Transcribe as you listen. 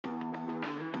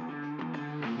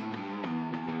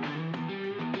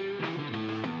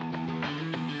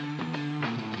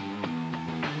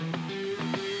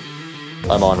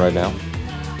I'm on right now.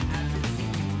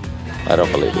 I don't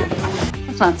believe you.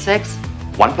 That's not 6.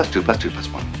 1 + 2 + 2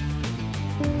 + 1.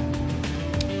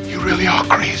 You really are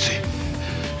crazy.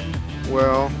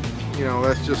 Well,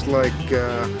 that's just like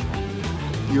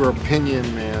your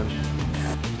opinion, man.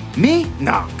 Me?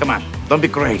 No, come on. Don't be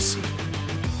crazy.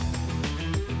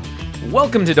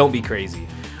 Welcome to Don't Be Crazy.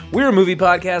 We're a movie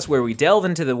podcast where we delve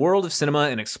into the world of cinema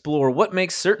and explore what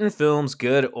makes certain films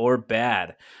good or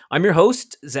bad. I'm your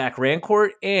host, Zach Rancourt,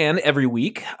 and every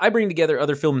week I bring together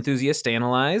other film enthusiasts to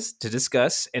analyze, to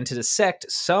discuss, and to dissect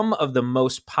some of the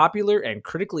most popular and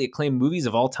critically acclaimed movies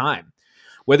of all time.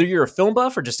 Whether you're a film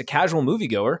buff or just a casual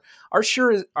moviegoer, our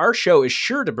show is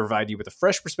sure to provide you with a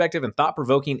fresh perspective and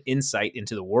thought-provoking insight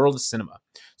into the world of cinema.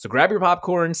 So grab your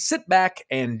popcorn, sit back,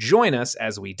 and join us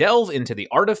as we delve into the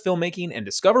art of filmmaking and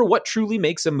discover what truly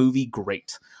makes a movie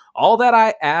great. All that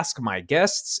I ask my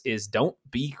guests is don't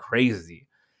be crazy.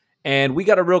 And we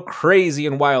got a real crazy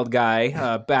and wild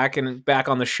guy back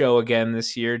on the show again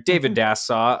this year, David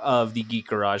Dassaw of the Geek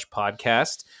Garage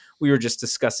podcast. We were just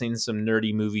discussing some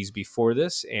nerdy movies before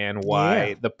this and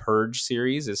why the Purge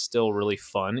series is still really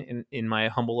fun, in my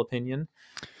humble opinion.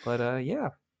 But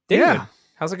David,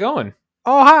 how's it going?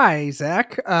 Oh, hi,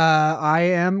 Zach. I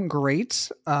am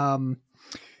great.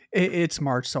 It's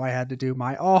March, so I had to do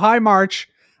my hi, March.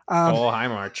 Hi,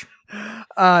 March.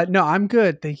 No, I'm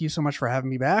good. Thank you so much for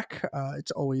having me back.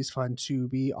 It's always fun to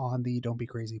be on the Don't Be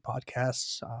Crazy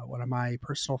podcast, one of my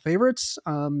personal favorites.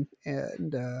 I'm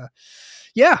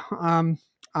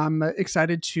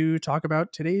excited to talk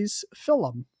about today's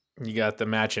film. You got the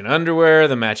matching underwear,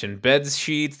 the matching bed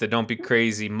sheets, the Don't Be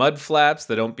Crazy mud flaps,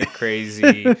 the Don't Be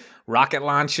Crazy rocket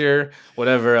launcher,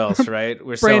 whatever else, right?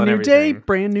 We're selling brand new everything. Day,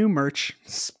 brand new merch.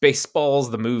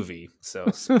 Spaceballs the movie. So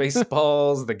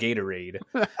Spaceballs the Gatorade.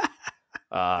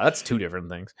 That's two different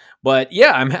things. But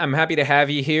yeah, I'm happy to have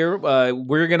you here.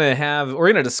 We're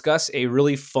gonna discuss a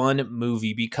really fun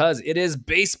movie because it is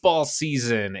baseball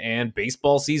season, and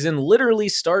baseball season literally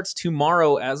starts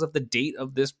tomorrow as of the date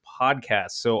of this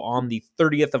podcast. So on the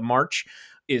 30th of March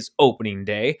is opening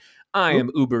day. I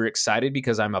am uber excited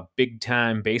because I'm a big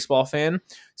time baseball fan.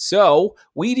 So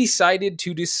we decided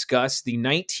to discuss the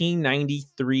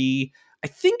 1993, I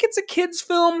think it's a kid's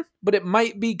film, but it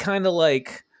might be kind of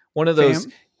like one of those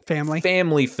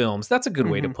family films. That's a good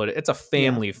way to put it. It's a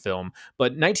family film.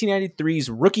 But 1993's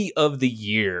Rookie of the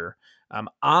Year.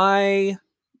 I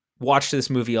watched this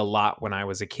movie a lot when I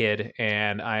was a kid,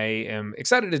 and I am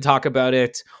excited to talk about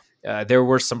it. There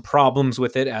were some problems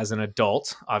with it as an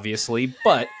adult, obviously,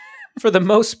 but for the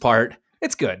most part,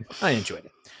 it's good. I enjoyed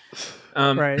it.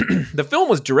 Right. The film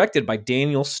was directed by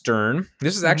Daniel Stern.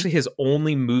 This is actually his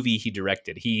only movie he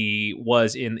directed. He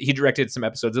directed some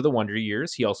episodes of The Wonder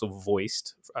Years. He also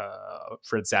voiced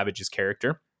Fred Savage's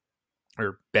character,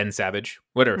 or Ben Savage,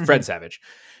 whatever, Fred Savage.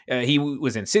 He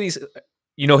was in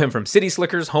you know him from City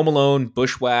Slickers, Home Alone,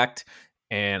 Bushwhacked,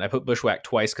 and I put Bushwhacked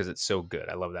twice because it's so good.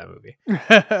 I love that movie.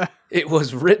 It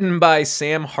was written by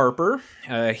Sam Harper.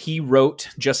 He wrote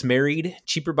Just Married,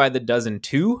 Cheaper by the Dozen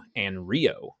 2, and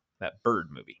Rio, that bird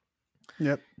movie.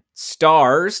 Yep.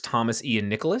 Stars Thomas Ian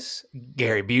Nicholas,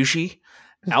 Gary Busey,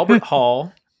 Albert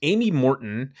Hall, Amy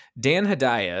Morton, Dan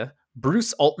Hedaya,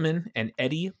 Bruce Altman, and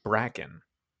Eddie Bracken.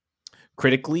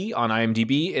 Critically, on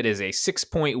IMDb, it is a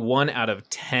 6.1 out of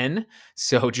 10,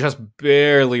 so just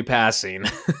barely passing.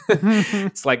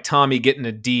 It's like Tommy getting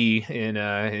a D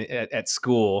at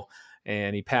school,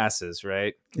 and he passes,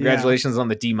 right? Congratulations on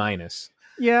the D-.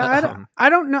 Yeah, I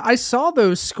don't know. I saw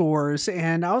those scores,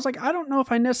 and I was like, I don't know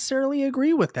if I necessarily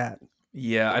agree with that.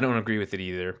 Yeah, I don't agree with it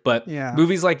either. But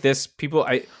movies like this,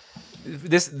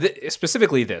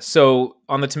 specifically this. So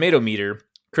on the tomato meter,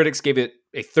 critics gave it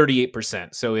a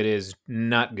 38%, so it is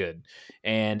not good.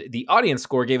 And the audience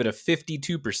score gave it a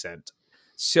 52%.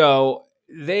 So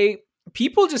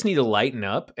people just need to lighten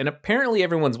up, and apparently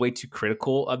everyone's way too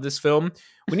critical of this film.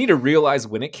 We need to realize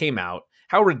when it came out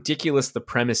how ridiculous the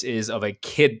premise is of a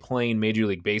kid playing Major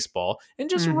League Baseball, and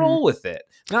just roll with it.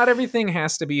 Not everything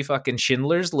has to be fucking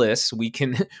Schindler's List. We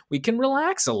can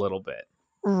relax a little bit.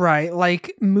 Right.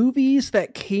 Like movies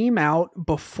that came out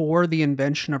before the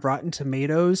invention of Rotten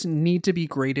Tomatoes need to be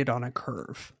graded on a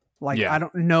curve. Like, I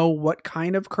don't know what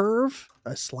kind of curve,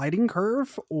 a sliding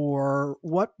curve or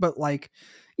what, but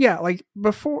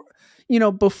before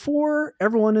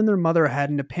everyone and their mother had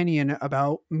an opinion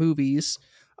about movies,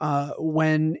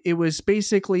 when it was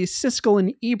basically Siskel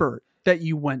and Ebert that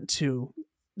you went to,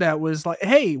 that was like,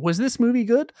 hey, was this movie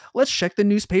good? Let's check the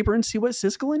newspaper and see what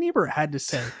Siskel and Ebert had to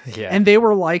say. And they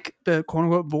were like the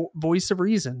quote unquote voice of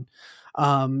reason.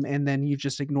 and then you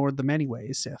just ignored them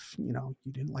anyways if you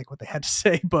didn't like what they had to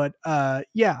say. But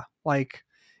yeah, like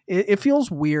it feels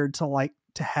weird to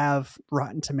have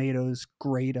Rotten Tomatoes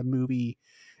grade a movie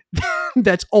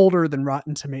that's older than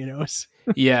Rotten Tomatoes.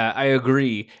 Yeah, I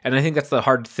agree. And I think that's the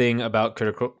hard thing about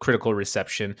critical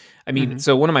reception. I mean,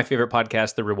 so one of my favorite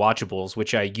podcasts, The Rewatchables,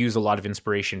 which I use a lot of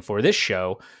inspiration for this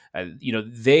show,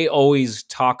 they always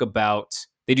talk about,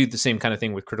 they do the same kind of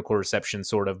thing with critical reception,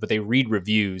 sort of, but they read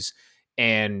reviews.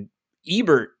 And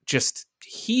Ebert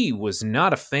he was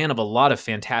not a fan of a lot of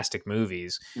fantastic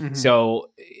movies. So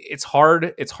it's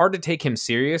hard to take him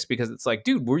serious because it's like,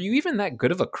 dude, were you even that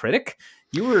good of a critic?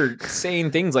 You were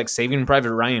saying things like Saving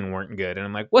Private Ryan weren't good. And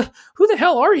I'm like, what? Who the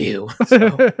hell are you?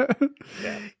 So,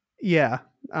 yeah.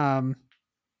 I've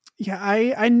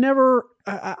never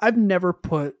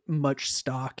put much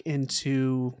stock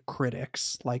into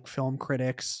critics, like film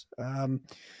critics.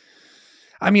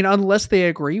 I mean, unless they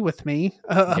agree with me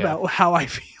about how I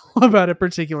feel about a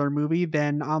particular movie,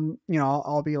 then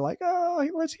I'll be like, oh,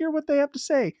 let's hear what they have to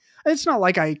say. It's not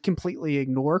like I completely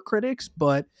ignore critics,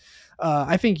 but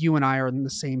I think you and I are on the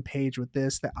same page with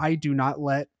this, that I do not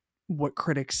let what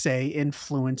critics say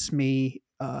influence me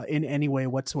in any way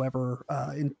whatsoever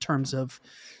in terms of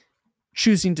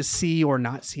choosing to see or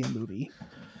not see a movie.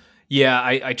 Yeah,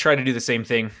 I try to do the same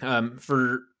thing.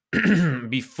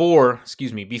 Before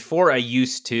I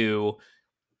used to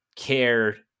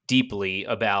care deeply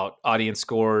about audience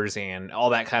scores and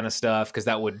all that kind of stuff, because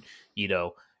that would,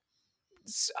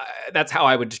 that's how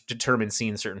I would determine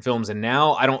seeing certain films. And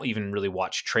now I don't even really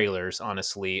watch trailers,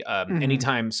 honestly.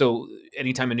 Anytime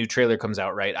a new trailer comes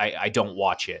out, right, I don't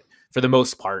watch it. For the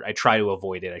most part, I try to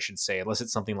avoid it, I should say, unless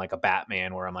it's something like a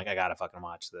Batman where I'm like, I gotta fucking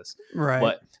watch this. Right.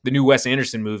 But the new Wes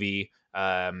Anderson movie,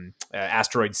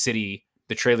 Asteroid City,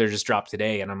 the trailer just dropped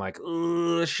today, and I'm like,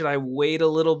 should I wait a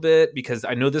little bit? Because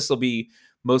I know this will be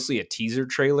mostly a teaser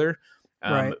trailer,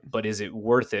 right. But is it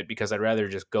worth it? Because I'd rather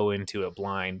just go into it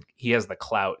blind. He has the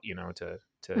clout,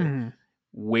 to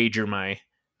wager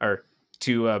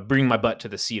to bring my butt to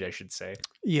the seat, I should say.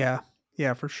 Yeah,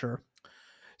 for sure.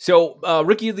 So,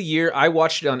 Rookie of the Year, I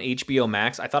watched it on HBO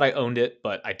Max. I thought I owned it,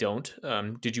 but I don't.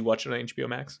 Did you watch it on HBO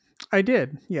Max? I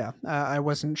did, yeah. I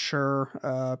wasn't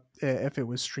sure if it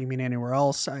was streaming anywhere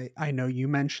else. I know you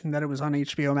mentioned that it was on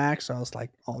HBO Max, so I was like,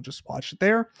 I'll just watch it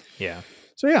there. Yeah.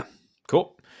 So, yeah.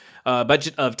 Cool.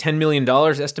 Budget of $10 million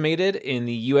estimated in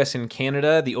the U.S. and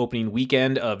Canada. The opening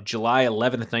weekend of July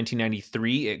 11th,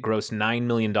 1993, it grossed $9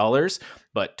 million,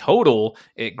 but total,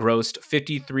 it grossed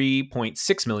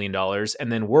 $53.6 million,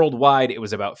 and then worldwide, it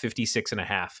was about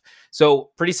 $56.5.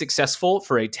 So pretty successful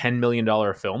for a $10 million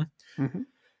film. Mm-hmm.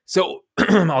 So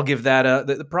I'll give that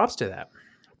the props to that.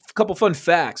 A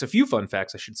few fun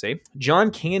facts, I should say.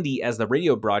 John Candy as the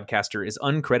radio broadcaster is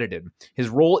uncredited. His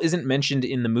role isn't mentioned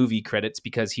in the movie credits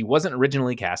because he wasn't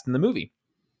originally cast in the movie.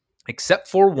 Except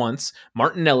for once,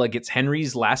 Martinella gets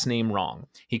Henry's last name wrong.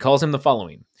 He calls him the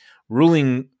following: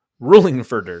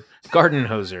 Rullingfurter,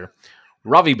 Gardenhoser,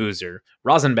 Raviboozer,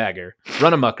 Rosenbagger,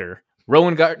 Runamucker,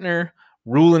 Rowengartner,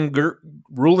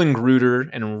 Rulingruder,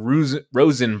 and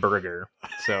Rosenberger.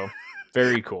 So,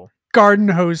 very cool.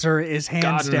 Gardenhoser is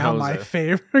hands down my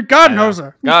favorite.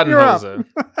 Gardenhoser. Gardenhoser.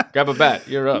 Grab a bat.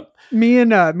 You're up. Me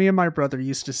and my brother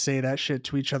used to say that shit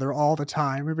to each other all the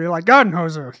time. We'd be like,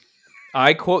 Gardenhoser.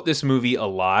 I quote this movie a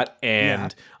lot,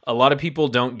 and a lot of people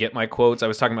don't get my quotes. I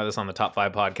was talking about this on the Top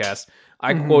 5 podcast.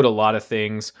 I quote a lot of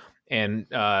things, and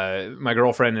my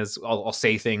girlfriend I'll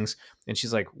say things, and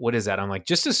she's like, what is that? I'm like,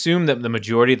 just assume that the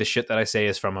majority of the shit that I say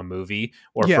is from a movie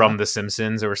or from The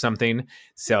Simpsons or something.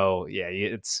 So, yeah,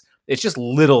 it's just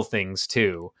little things,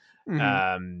 too.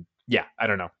 Yeah, I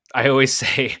don't know. I always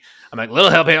say, I'm like, little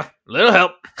help here, little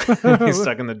help. He's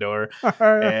stuck in the door.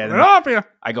 And help you.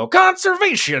 I go,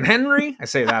 conservation, Henry. I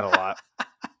say that a lot.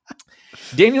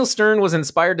 Daniel Stern was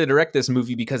inspired to direct this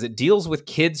movie because it deals with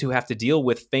kids who have to deal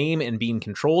with fame and being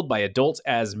controlled by adults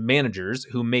as managers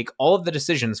who make all of the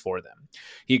decisions for them.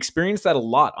 He experienced that a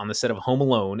lot on the set of Home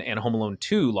Alone and Home Alone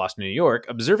 2, Lost in New York,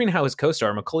 observing how his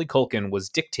co-star Macaulay Culkin was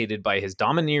dictated by his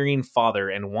domineering father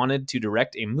and wanted to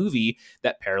direct a movie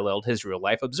that paralleled his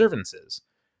real-life observances.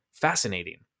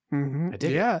 Fascinating. Mm-hmm.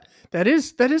 Yeah, that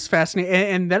is fascinating,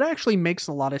 and that actually makes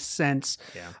a lot of sense.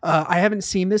 Yeah. I haven't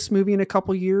seen this movie in a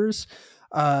couple years,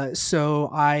 so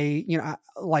I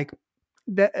like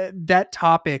that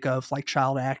topic of like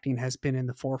child acting has been in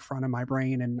the forefront of my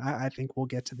brain, and I think we'll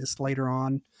get to this later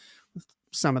on with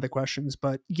some of the questions.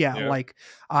 But yeah. Like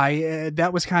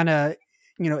that was kind of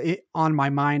it on my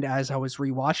mind as I was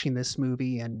rewatching this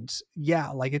movie. And yeah,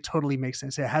 like it totally makes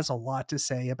sense. It has a lot to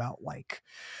say about like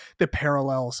the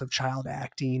parallels of child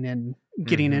acting and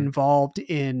getting involved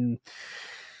in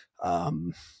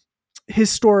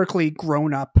historically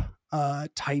grown up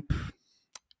type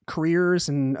careers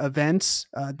and events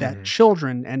that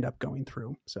children end up going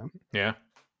through. So yeah.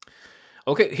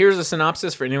 Okay, here's a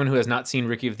synopsis for anyone who has not seen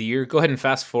Rookie of the Year. Go ahead and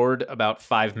fast forward about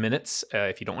 5 minutes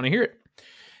if you don't want to hear it.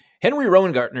 Henry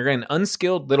Rowengartner, an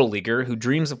unskilled little leaguer who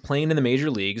dreams of playing in the major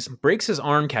leagues, breaks his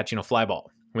arm catching a fly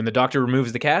ball. When the doctor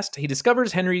removes the cast, he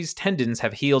discovers Henry's tendons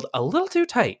have healed a little too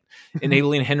tight,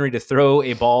 enabling Henry to throw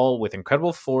a ball with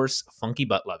incredible force, funky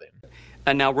butt loving.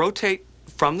 And now rotate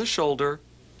from the shoulder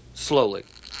slowly.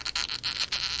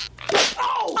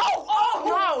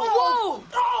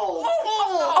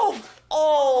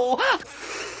 Oh,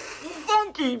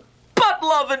 funky butt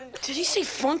loving. Did he say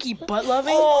funky butt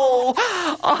loving?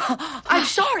 I'm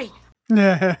sorry.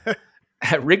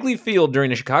 At Wrigley Field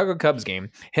during a Chicago Cubs game,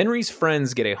 Henry's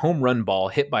friends get a home run ball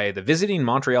hit by the visiting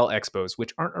Montreal Expos,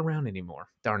 which aren't around anymore.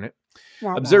 Darn it.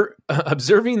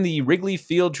 Observing the Wrigley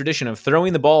Field tradition of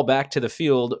throwing the ball back to the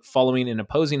field following an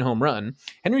opposing home run,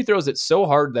 Henry throws it so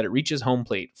hard that it reaches home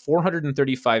plate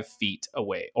 435 feet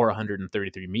away, or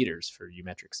 133 meters for you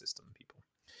metric system people.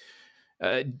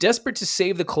 Desperate to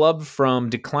save the club from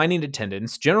declining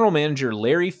attendance, general manager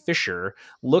Larry Fisher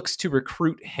looks to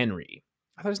recruit Henry.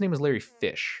 I thought his name was Larry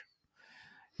Fish.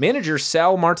 Manager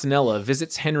Sal Martinella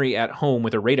visits Henry at home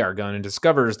with a radar gun and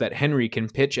discovers that Henry can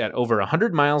pitch at over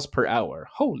 100 miles per hour.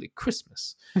 Holy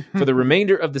Christmas. For the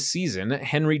remainder of the season,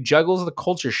 Henry juggles the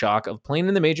culture shock of playing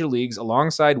in the major leagues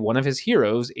alongside one of his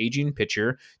heroes, aging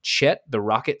pitcher Chet the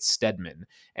Rocket Steadman,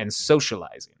 and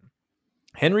socializing.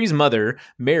 Henry's mother,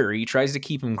 Mary, tries to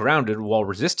keep him grounded while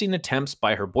resisting attempts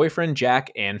by her boyfriend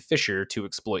Jack and Fisher to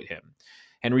exploit him.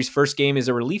 Henry's first game is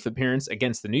a relief appearance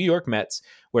against the New York Mets,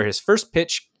 where his first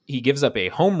pitch, he gives up a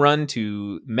home run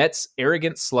to Mets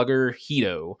arrogant slugger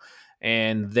Hito,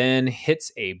 and then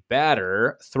hits a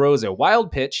batter, throws a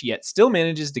wild pitch, yet still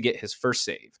manages to get his first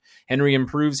save. Henry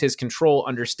improves his control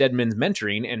under Steadman's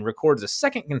mentoring and records a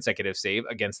second consecutive save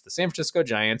against the San Francisco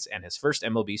Giants and his first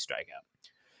MLB strikeout.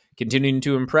 Continuing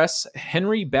to impress,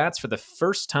 Henry bats for the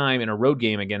first time in a road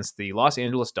game against the Los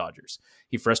Angeles Dodgers.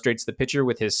 He frustrates the pitcher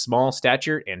with his small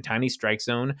stature and tiny strike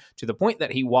zone to the point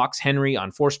that he walks Henry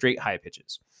on 4 straight high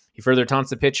pitches. He further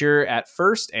taunts the pitcher at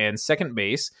first and second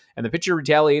base, and the pitcher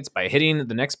retaliates by hitting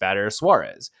the next batter,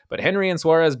 Suarez. But Henry and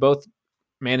Suarez both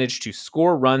manage to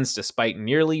score runs despite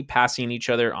nearly passing each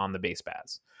other on the base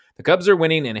paths. The Cubs are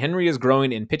winning, and Henry is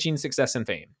growing in pitching success and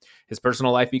fame. His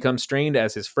personal life becomes strained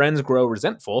as his friends grow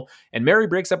resentful, and Mary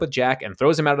breaks up with Jack and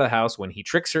throws him out of the house when he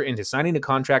tricks her into signing a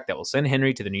contract that will send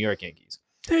Henry to the New York Yankees.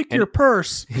 Take your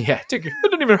purse. Yeah, take your.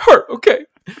 It doesn't even hurt. Okay.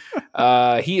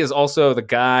 He is also the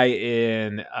guy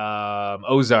in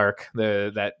Ozark,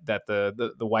 that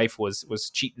the wife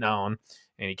was cheating on,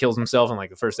 and he kills himself in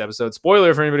like the first episode.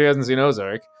 Spoiler for anybody who hasn't seen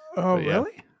Ozark. Oh, But, yeah.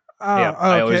 really? Yeah,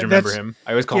 I always remember him.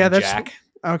 I always call him Jack.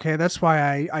 Okay, that's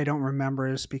why I don't remember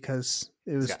is because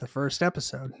it was the first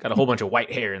episode. Got a whole bunch of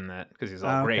white hair in that because he's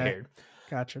all gray-haired.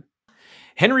 Gotcha.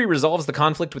 Henry resolves the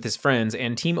conflict with his friends,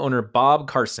 and team owner Bob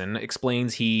Carson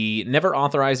explains he never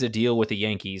authorized a deal with the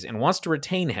Yankees and wants to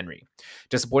retain Henry.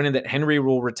 Disappointed that Henry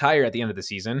will retire at the end of the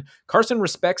season, Carson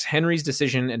respects Henry's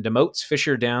decision and demotes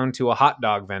Fisher down to a hot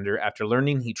dog vendor after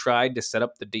learning he tried to set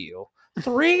up the deal.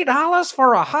 $3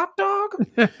 for a hot dog?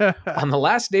 On the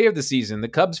last day of the season, the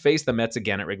Cubs face the Mets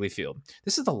again at Wrigley Field.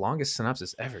 This is the longest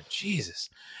synopsis ever. Jesus.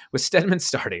 With Steadman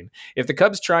starting. If the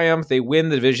Cubs triumph, they win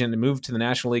the division and move to the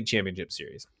National League Championship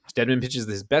Series. Steadman pitches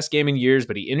his best game in years,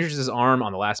 but he injures his arm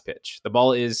on the last pitch. The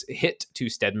ball is hit to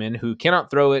Steadman, who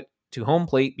cannot throw it to home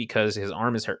plate because his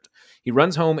arm is hurt. He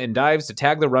runs home and dives to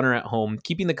tag the runner at home,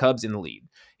 keeping the Cubs in the lead.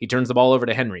 He turns the ball over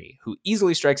to Henry, who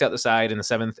easily strikes out the side in the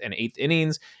 7th and 8th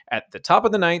innings. At the top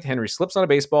of the 9th, Henry slips on a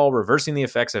baseball, reversing the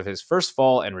effects of his first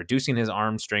fall and reducing his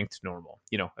arm strength to normal.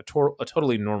 You know, a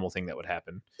totally normal thing that would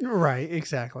happen. Right,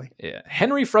 exactly. Yeah.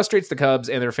 Henry frustrates the Cubs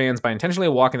and their fans by intentionally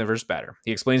walking the first batter.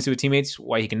 He explains to his teammates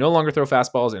why he can no longer throw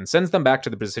fastballs and sends them back to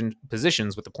the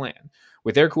positions with the plan.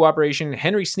 With their cooperation,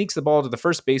 Henry sneaks the ball to the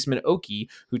first baseman, Oki,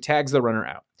 who tags the runner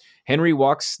out. Henry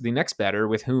walks the next batter,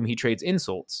 with whom he trades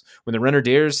insults. When the runner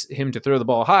dares him to throw the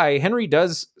ball high, Henry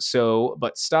does so,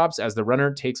 but stops as the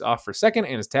runner takes off for second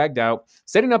and is tagged out,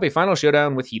 setting up a final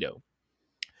showdown with Hito.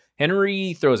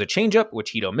 Henry throws a changeup,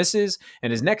 which Hito misses, and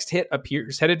his next hit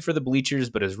appears headed for the bleachers,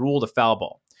 but is ruled a foul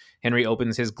ball. Henry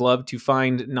opens his glove to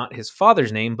find not his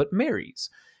father's name, but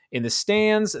Mary's. In the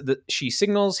stands, she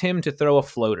signals him to throw a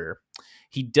floater.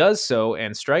 He does so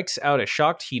and strikes out a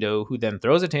shocked Hito, who then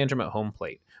throws a tantrum at home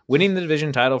plate, winning the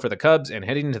division title for the Cubs and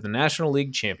heading into the National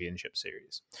League Championship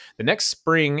Series. The next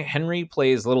spring, Henry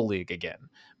plays Little League again.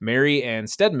 Mary and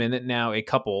Stedman, now a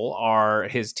couple, are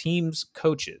his team's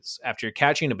coaches. After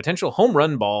catching a potential home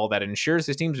run ball that ensures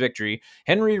his team's victory,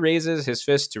 Henry raises his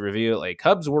fist to reveal a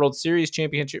Cubs World Series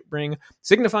championship ring,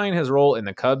 signifying his role in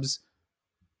the Cubs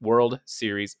World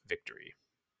Series victory.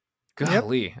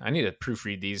 Golly, I need to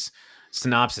proofread these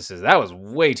synopsises. That was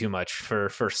way too much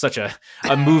for such a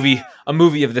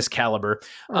movie of this caliber.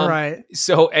 Right.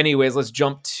 So anyways, let's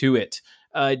jump to it.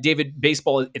 David,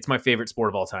 baseball, it's my favorite sport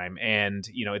of all time. And,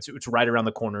 it's right around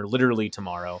the corner, literally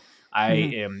tomorrow. I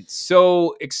am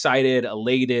so excited,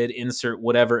 elated, insert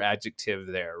whatever adjective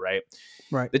there, right?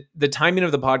 Right. The timing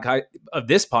of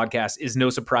this podcast is no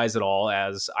surprise at all,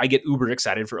 as I get uber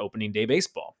excited for opening day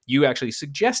baseball. You actually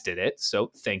suggested it,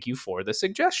 so thank you for the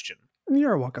suggestion.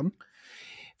 You're welcome.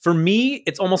 For me,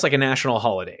 it's almost like a national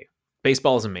holiday.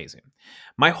 Baseball is amazing.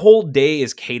 My whole day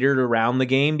is catered around the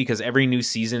game because every new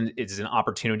season is an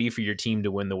opportunity for your team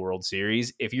to win the World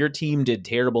Series. If your team did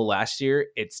terrible last year,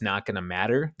 it's not going to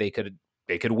matter. They could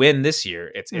win this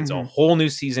year. It's a whole new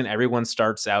season. Everyone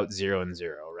starts out 0-0,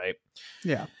 right?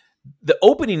 Yeah. The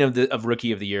opening of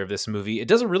Rookie of the Year of this movie, it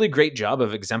does a really great job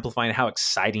of exemplifying how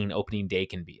exciting opening day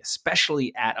can be,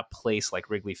 especially at a place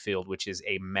like Wrigley Field, which is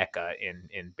a mecca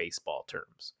in baseball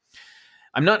terms.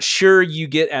 I'm not sure you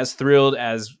get as thrilled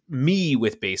as me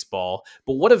with baseball,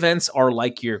 but what events are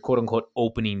like your quote unquote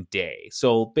opening day?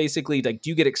 So basically, like, do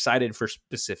you get excited for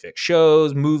specific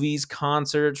shows, movies,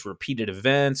 concerts, repeated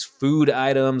events, food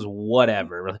items,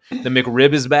 whatever? The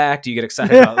McRib is back. Do you get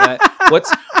excited about that?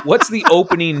 What's the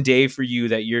opening day for you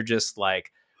that you're just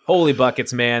like, holy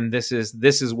buckets, man, this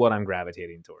is what I'm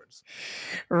gravitating towards?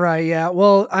 Right. Yeah.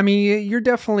 Well, I mean, you're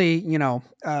definitely,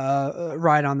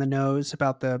 right on the nose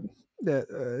about the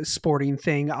sporting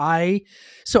thing. I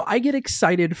get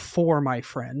excited for my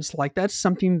friends. Like, that's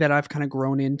something that I've kind of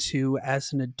grown into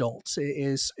as an adult,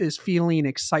 is feeling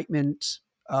excitement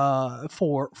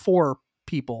for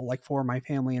people, like for my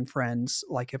family and friends.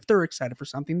 Like, if they're excited for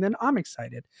something, then I'm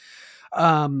excited.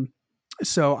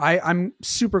 So I'm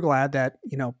super glad that,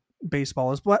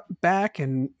 baseball is back,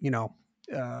 and,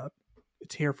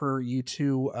 it's here for you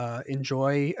to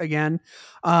enjoy again.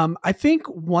 I think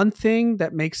one thing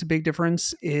that makes a big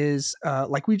difference is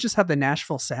like, we just have the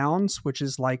Nashville Sounds, which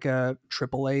is like a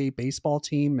AAA baseball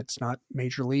team. It's not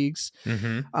major leagues.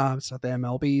 It's not the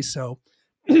MLB. So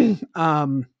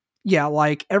yeah,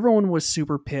 like, everyone was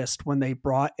super pissed when they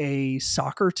brought a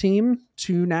soccer team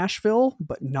to Nashville,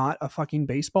 but not a fucking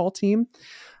baseball team.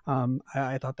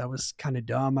 I thought that was kind of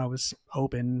dumb. I was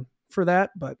hoping for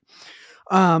that, but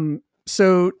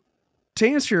so to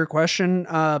answer your question,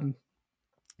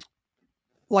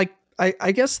 like,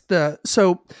 I guess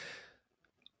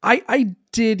I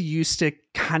did used to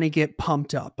kind of get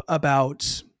pumped up about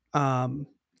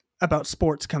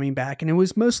sports coming back, and it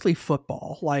was mostly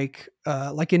football. Like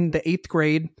in the 8th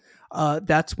grade,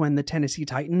 that's when the Tennessee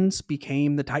Titans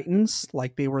became the Titans.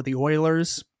 Like, they were the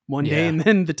Oilers one day, and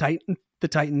then the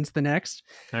Titans the next.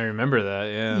 I remember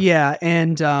that. Yeah. Yeah.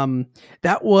 And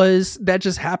that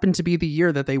just happened to be the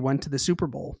year that they went to the Super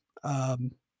Bowl. So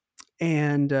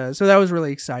that was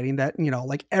really exciting that,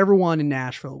 like, everyone in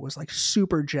Nashville was like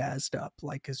super jazzed up,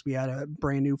 like, cause we had a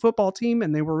brand new football team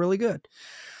and they were really good.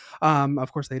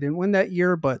 Of course they didn't win that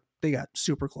year, but they got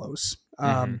super close.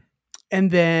 And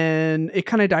then it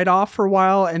kind of died off for a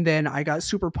while. And then I got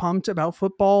super pumped about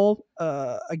football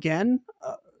again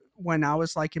when I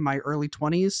was like in my early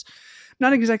 20s.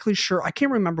 Not exactly sure. I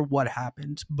can't remember what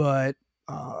happened, but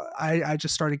I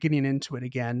just started getting into it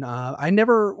again. I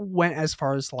never went as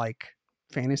far as like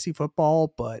fantasy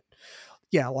football, but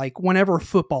yeah, like, whenever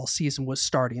football season was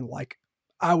starting, like,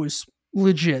 I was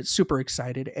legit super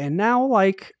excited. And now,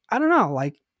 like, I don't know,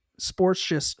 like, sports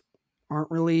just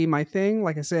aren't really my thing.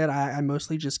 Like I said, I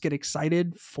mostly just get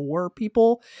excited for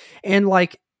people. And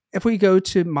like, if we go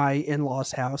to my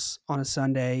in-laws' house on a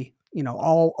Sunday,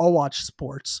 I'll watch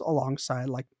sports alongside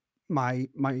like my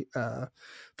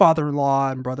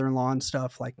father-in-law and brother-in-law and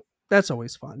stuff. Like, that's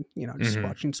always fun, just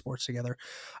watching sports together.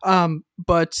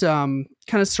 But kind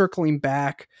of circling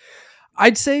back,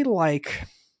 I'd say like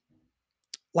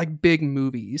big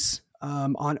movies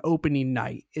on opening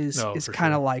night is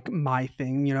kind of like my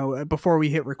thing. Before we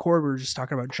hit record, we were just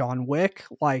talking about John Wick.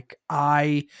 Like,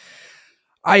 I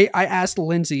asked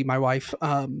Lindsay, my wife,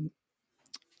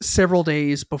 several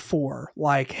days before,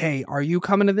 like, hey, are you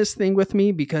coming to this thing with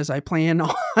me? Because I plan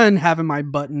on having my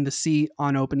butt in the seat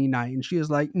on opening night. And she was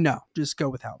like, no, just go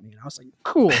without me. And I was like,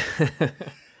 cool.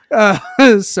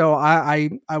 So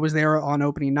I was there on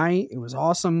opening night. It was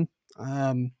awesome.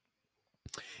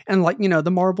 And like,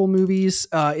 the Marvel movies,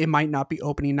 it might not be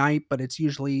opening night, but it's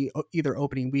usually either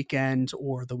opening weekend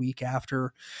or the week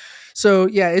after. So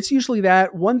yeah, it's usually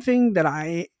that. One thing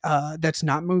that that's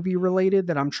not movie related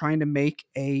that I'm trying to make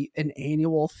an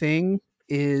annual thing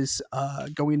is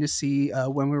going to see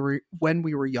when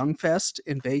we were Young Fest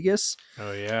in Vegas.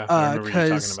 Oh yeah, I remember you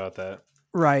talking about that.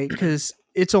 Right, because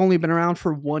it's only been around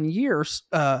for 1 year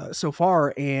so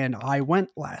far, and I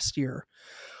went last year.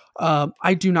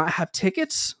 I do not have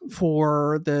tickets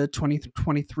for the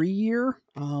 2023 year.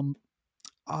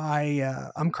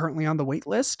 I'm currently on the wait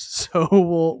list, so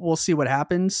we'll see what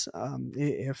happens.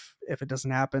 If it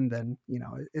doesn't happen, then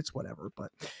it's whatever.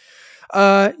 But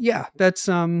yeah, that's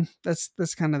kind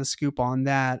of the scoop on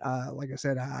that. Like I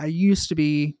said, I used to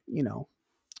be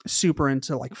super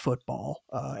into like football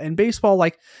and baseball.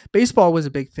 Like baseball was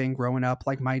a big thing growing up.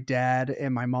 Like my dad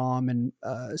and my mom and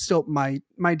still my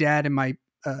dad and my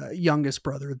youngest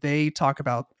brother, they talk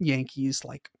about Yankees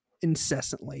like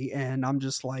incessantly, and I'm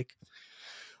just like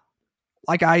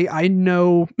I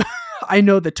know I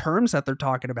know the terms that they're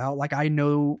talking about. Like I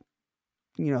know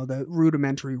the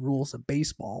rudimentary rules of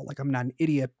baseball. Like I'm not an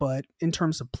idiot, but in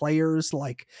terms of players,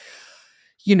 like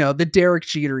the Derek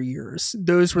Jeter years,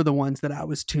 those were the ones that I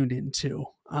was tuned into.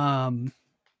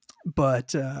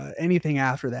 But anything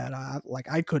after that,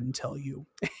 I couldn't tell you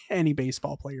any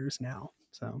baseball players now.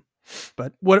 So,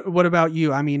 but what about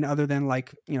you? I mean, other than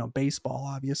like, baseball,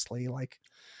 obviously, like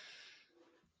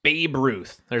Babe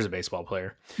Ruth. There's a baseball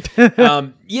player.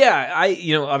 Yeah,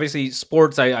 obviously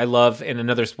sports I love, and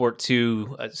another sport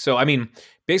too. So, I mean,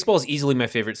 baseball is easily my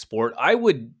favorite sport. I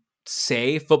would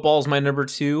say football is my number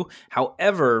 2.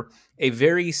 However, a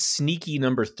very sneaky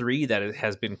number 3 that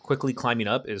has been quickly climbing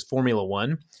up is Formula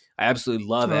One. I absolutely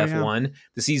love F1. Yeah.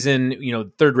 The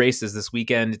season, third race is this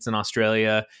weekend. It's in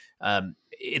Australia.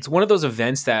 It's one of those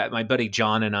events that my buddy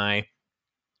John and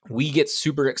we get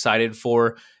super excited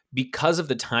for because of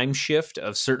the time shift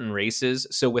of certain races.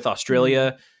 So with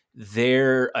Australia,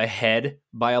 they're ahead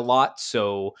by a lot.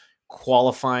 So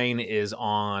qualifying is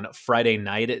on Friday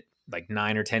night at like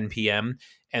 9 or 10 p.m.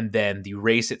 And then the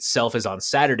race itself is on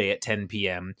Saturday at 10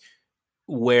 p.m.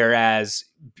 Whereas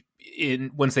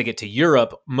once they get to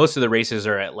Europe, most of the races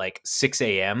are at like 6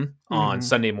 a.m. on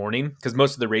Sunday morning, because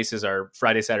most of the races are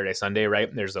Friday, Saturday, Sunday,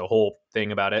 right? There's a whole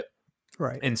thing about it.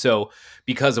 Right. And so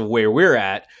because of where we're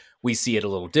at, we see it a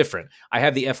little different. I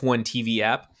have the F1 TV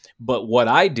app, but what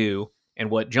I do and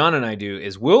what John and I do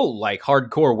is we'll like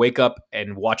hardcore wake up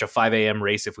and watch a 5 a.m.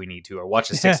 race if we need to, or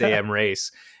watch a 6 a.m.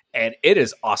 race. And it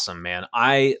is awesome, man.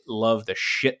 I love the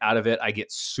shit out of it. I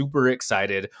get super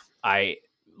excited. I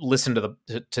listen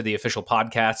to the official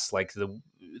podcasts, like the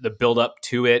build up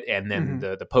to it, and then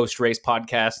the post race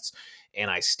podcasts,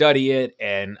 and I study it,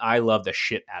 and I love the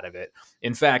shit out of it.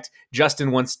 In fact,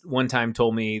 Justin one time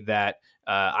told me that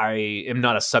I am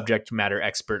not a subject matter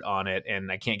expert on it,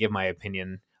 and I can't give my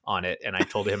opinion on it, and I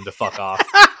told him to fuck off.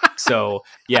 So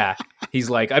yeah, he's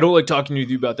like, I don't like talking to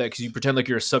you about that because you pretend like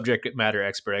you're a subject matter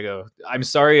expert. I go, I'm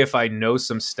sorry if I know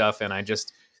some stuff and I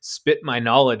just spit my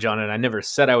knowledge on it. I never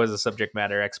said I was a subject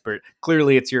matter expert.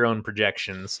 Clearly it's your own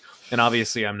projections, and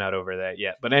obviously I'm not over that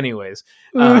yet. But anyways,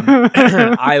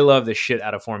 I love the shit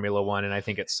out of Formula One, and I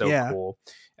think it's so cool.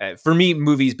 For me,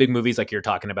 big movies like you're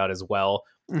talking about as well,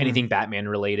 anything Batman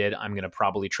related, I'm going to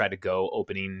probably try to go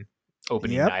opening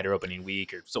night or opening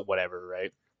week or so whatever,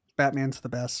 right? Batman's the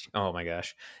best. Oh my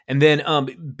gosh. And then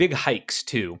big hikes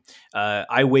too.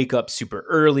 I wake up super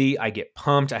early. I get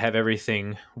pumped. I have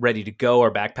everything ready to go,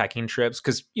 or backpacking trips,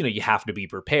 because you have to be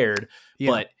prepared.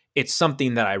 Yeah. But it's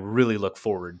something that I really look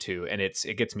forward to, and it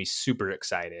gets me super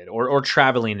excited. Or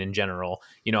traveling in general.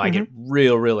 I get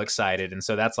real excited, and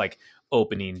so that's like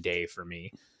opening day for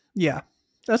me. Yeah,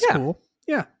 that's cool.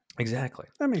 Yeah, exactly.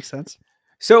 That makes sense.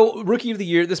 So, Rookie of the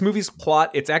Year, this movie's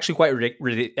plot, it's actually quite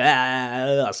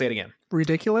I'll say it again.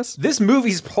 Ridiculous? This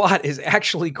movie's plot is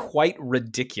actually quite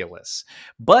ridiculous,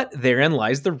 but therein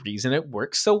lies the reason it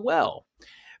works so well.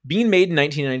 Being made in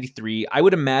 1993, I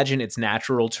would imagine it's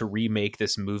natural to remake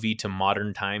this movie to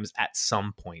modern times at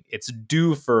some point. It's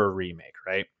due for a remake,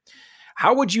 right?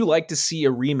 How would you like to see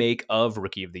a remake of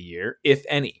Rookie of the Year, if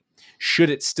any? Should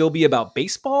it still be about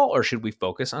baseball, or should we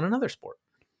focus on another sport?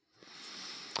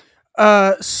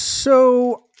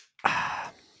 So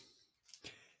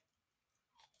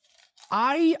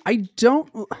I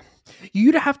don't,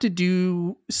 you'd have to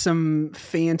do some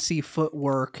fancy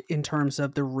footwork in terms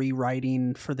of the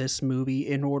rewriting for this movie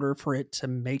in order for it to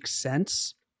make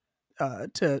sense,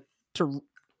 to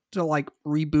to like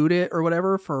reboot it or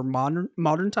whatever for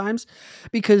modern times,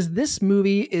 because this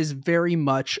movie is very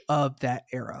much of that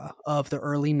era of the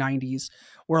early 90s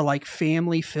where like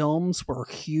family films were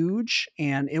huge,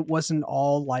 and it wasn't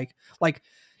all like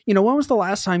when was the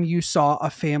last time you saw a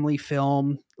family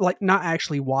film, like not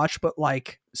actually watch, but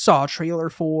like saw a trailer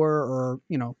for, or,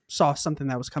 saw something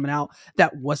that was coming out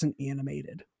that wasn't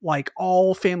animated? Like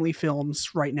all family films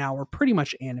right now are pretty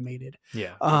much animated.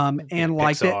 Yeah. And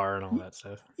like Pixar and all that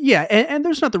stuff. Yeah. And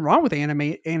there's nothing wrong with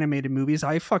animated movies.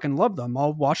 I fucking love them.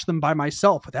 I'll watch them by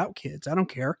myself without kids. I don't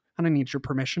care. I don't need your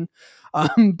permission.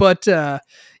 But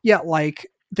like,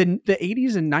 the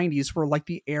 80s and 90s were like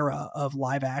the era of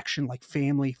live action, like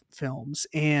family films.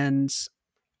 And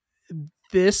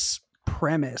this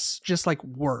premise just like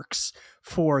works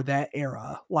for that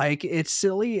era. Like it's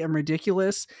silly and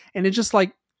ridiculous. And it just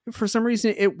like, for some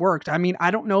reason it worked. I mean,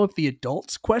 I don't know if the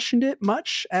adults questioned it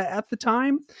much at the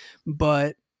time,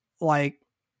 but like,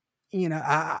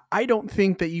 I don't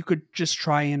think that you could just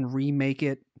try and remake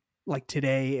it like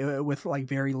today with like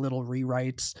very little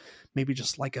rewrites, maybe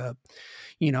just like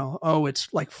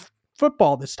it's like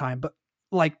football this time. But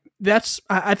like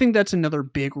I think that's another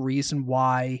big reason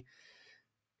why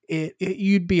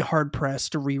you'd be hard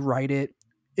pressed to rewrite it,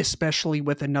 especially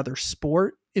with another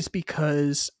sport, is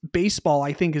because baseball,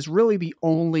 I think, is really the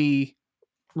only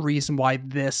reason why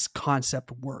this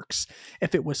concept works.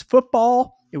 If it was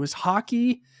football, it was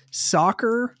hockey,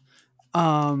 soccer,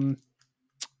 I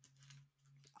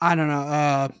don't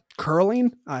know,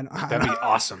 curling. That'd be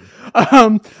awesome.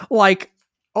 Like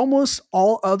almost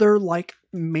all other like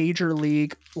major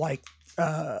league, like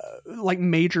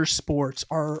major sports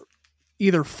are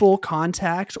either full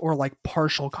contact or like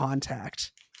partial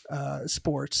contact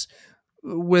sports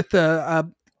with a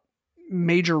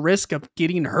major risk of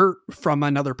getting hurt from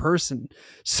another person.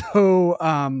 So,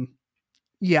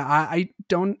 I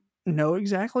don't know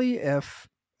exactly if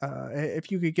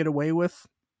you could get away with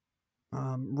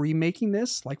remaking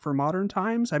this like for modern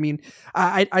times. I mean,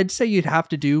 I'd say you'd have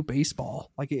to do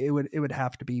baseball. Like it would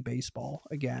have to be baseball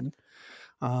again.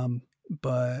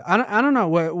 But I don't know.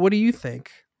 What do you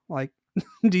think? Like,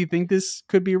 do you think this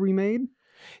could be remade?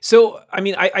 So, I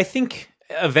mean, I think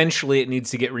eventually it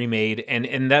needs to get remade,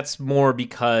 and that's more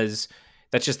because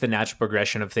that's just the natural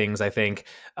progression of things, I think.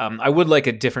 I would like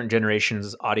a different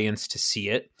generation's audience to see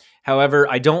it. However,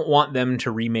 I don't want them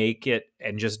to remake it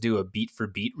and just do a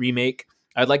beat-for-beat remake.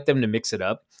 I'd like them to mix it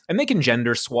up. And they can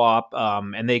gender swap,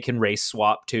 and they can race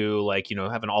swap too, like,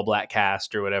 have an all-black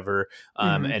cast or whatever,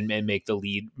 and make the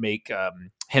lead,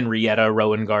 Henrietta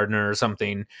Rowan Gardner or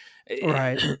something.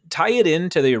 Right. Tie it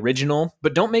into the original,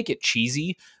 but don't make it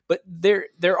cheesy. But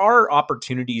there are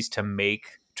opportunities to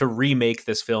remake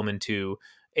this film into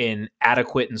an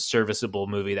adequate and serviceable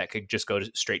movie that could just go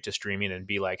straight to streaming and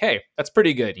be like, hey, that's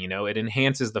pretty good. It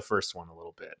enhances the first one a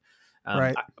little bit.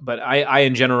 Right. But I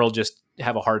in general just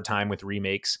have a hard time with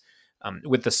remakes.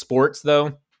 With the sports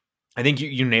though, I think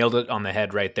you nailed it on the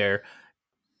head right there.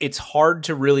 It's hard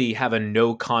to really have a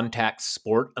no contact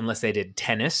sport unless they did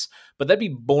tennis, but that'd be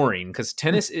boring because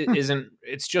tennis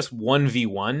it's just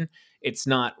 1v1. It's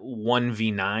not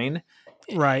 1v9.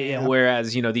 Right. Yeah.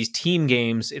 Whereas, these team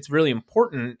games, it's really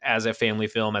important as a family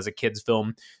film, as a kid's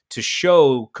film, to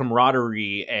show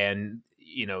camaraderie and,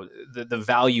 the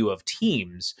value of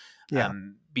teams. Yeah.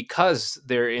 Because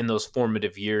they're in those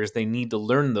formative years, they need to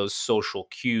learn those social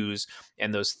cues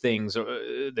and those things,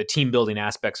 the team building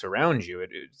aspects around you.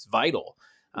 It's vital.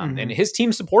 And his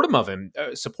team supportive of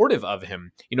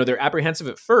him. They're apprehensive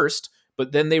at first,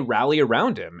 but then they rally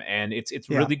around him, and it's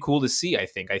really cool to see. I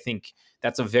think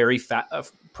that's a very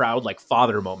proud like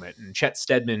father moment, and Chet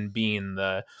Stedman being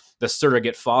the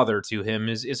surrogate father to him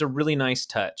is a really nice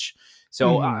touch.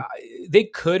 So they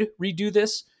could redo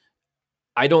this.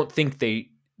 I don't think they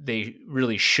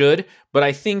really should, but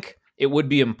I think it would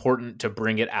be important to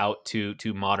bring it out to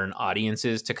modern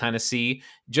audiences to kind of see,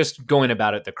 just going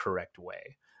about it the correct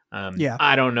way.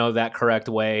 I don't know that correct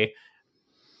way,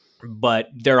 but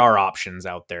there are options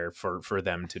out there for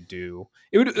them to do.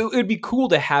 It would be cool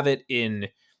to have it in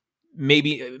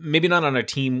maybe not on a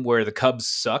team where the Cubs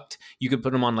sucked. You could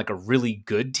put him on like a really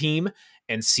good team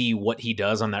and see what he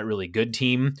does on that really good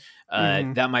team.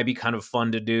 That might be kind of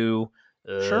fun to do.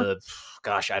 Sure.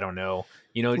 Gosh, I don't know.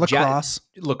 Lacrosse.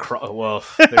 Lacrosse. Well,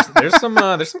 there's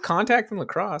some contact in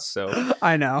lacrosse, so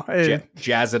I know.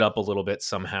 Jazz it up a little bit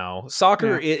somehow.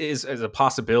 Soccer is a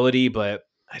possibility, but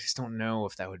I just don't know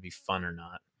if that would be fun or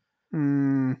not.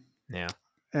 Yeah.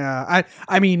 Yeah.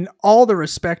 I mean, all the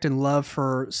respect and love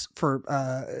for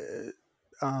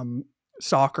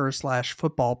soccer /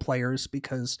 football players,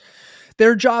 because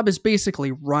their job is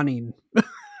basically running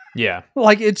Yeah.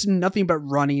 Like, it's nothing but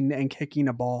running and kicking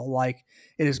a ball. Like,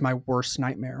 it is my worst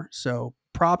nightmare. So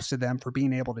props to them for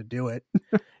being able to do it.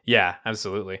 Yeah,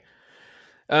 absolutely.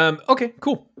 Okay,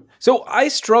 cool. So I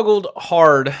struggled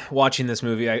hard watching this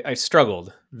movie. I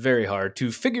struggled very hard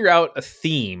to figure out a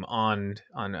theme on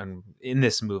in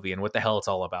this movie and what the hell it's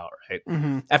all about, right?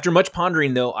 Mm-hmm. After much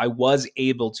pondering, though, I was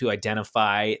able to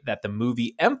identify that the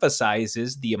movie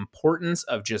emphasizes the importance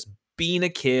of just being a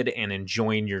kid and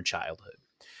enjoying your childhood.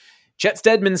 Chet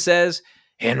Stedman says,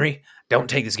 "Henry, don't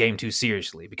take this game too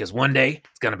seriously because one day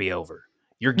it's going to be over.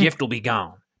 Your gift will be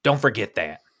gone. Don't forget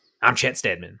that. I'm Chet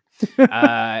Stedman."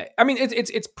 I mean,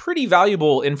 it's pretty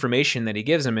valuable information that he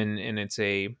gives him, and it's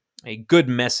a good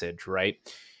message, right?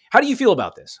 How do you feel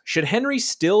about this? Should Henry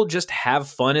still just have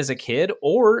fun as a kid,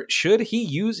 or should he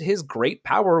use his great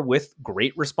power with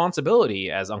great responsibility,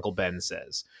 as Uncle Ben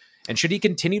says? And should he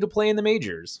continue to play in the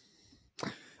majors?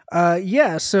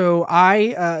 Yeah, so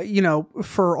I,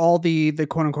 for all the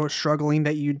quote unquote struggling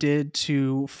that you did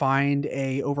to find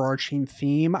a overarching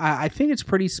theme, I think it's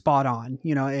pretty spot on,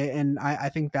 and I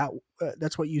think that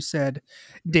that's what you said.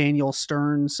 Daniel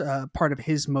Stern's part of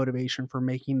his motivation for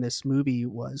making this movie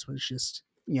was just,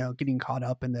 getting caught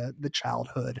up in the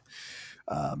childhood,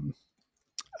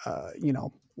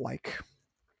 like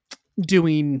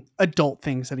doing adult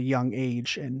things at a young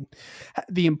age and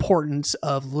the importance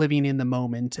of living in the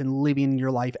moment and living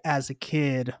your life as a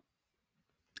kid.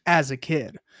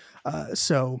 That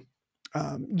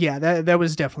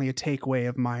was definitely a takeaway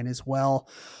of mine as well.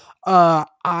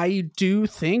 I do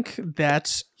think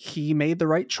that he made the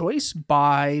right choice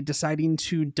by deciding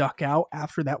to duck out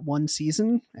after that one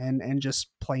season and just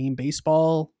playing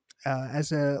baseball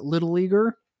as a little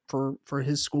leaguer for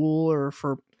his school or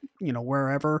for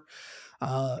wherever,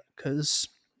 because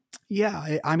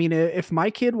I mean, if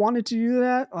my kid wanted to do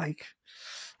that, like,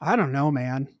 I don't know,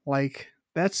 man, like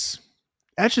that's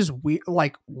just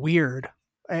weird,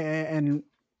 and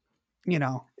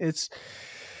it's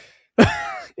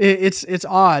it's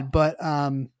odd, but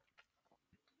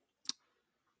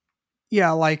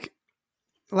like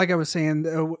I was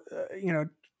saying,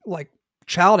 like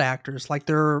child actors, like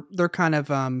they're kind of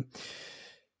from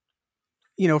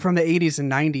the 80s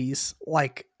and 90s,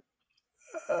 like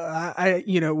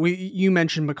you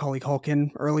mentioned Macaulay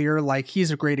Culkin earlier, like he's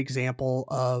a great example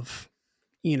of,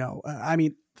 I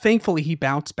mean, thankfully he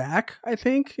bounced back, I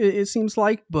think it seems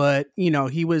like, but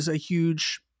he was a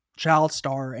huge child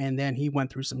star and then he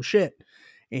went through some shit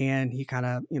and he kind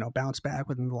of, bounced back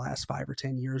within the last 5 or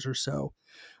 10 years or so.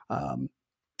 I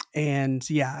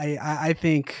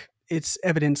think it's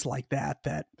evidence like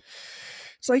that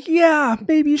it's like, yeah,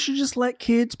 maybe you should just let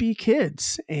kids be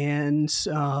kids. And,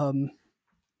 I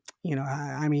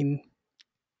mean,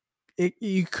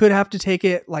 you could have to take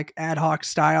it like ad hoc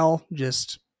style,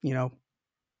 just,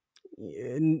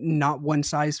 not one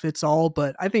size fits all.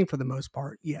 But I think for the most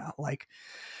part, yeah, like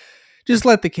just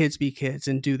let the kids be kids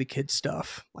and do the kid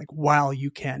stuff like while you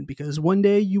can, because one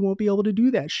day you won't be able to do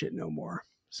that shit no more.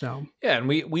 So yeah, and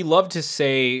we love to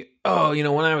say, oh,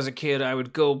 when I was a kid, I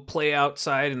would go play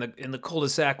outside in the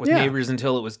cul-de-sac with neighbors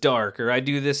until it was dark, or I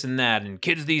do this and that, and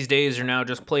kids these days are now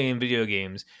just playing video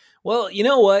games. Well, you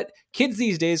know what? Kids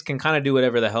these days can kind of do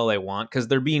whatever the hell they want because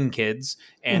they're being kids,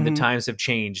 and the times have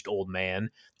changed, old man.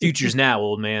 Future's now,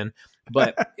 old man.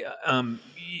 But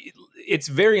it's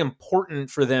very important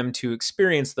for them to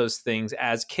experience those things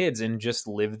as kids and just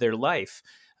live their life.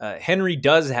 Henry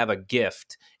does have a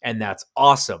gift, and that's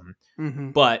awesome.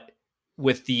 But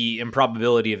with the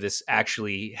improbability of this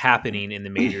actually happening in the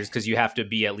majors, because you have to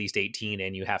be at least 18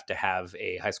 and you have to have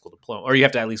a high school diploma, or you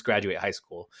have to at least graduate high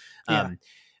school.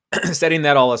 Setting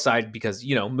that all aside, because,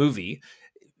 movie,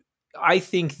 I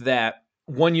think that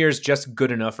 1 year is just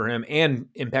good enough for him, and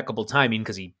impeccable timing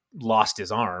because he lost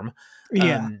his arm.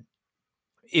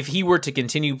 If he were to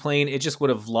continue playing, it just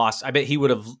would have lost. I bet he would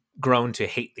have grown to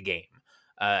hate the game.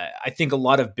 I think a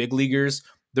lot of big leaguers,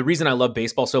 the reason I love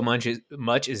baseball so much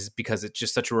is because it's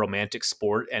just such a romantic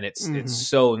sport and it's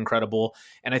so incredible.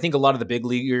 And I think a lot of the big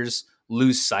leaguers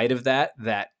lose sight of that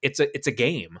it's a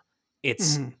game.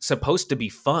 It's supposed to be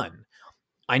fun.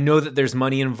 I know that there's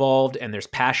money involved and there's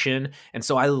passion. And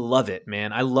so I love it,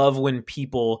 man. I love when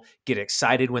people get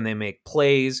excited when they make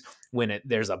plays, when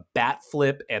there's a bat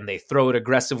flip and they throw it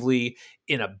aggressively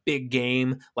in a big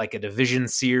game, like a division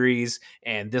series.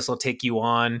 And this will take you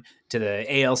on to the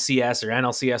ALCS or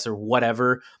NLCS or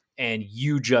whatever. And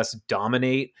you just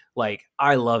dominate. Like,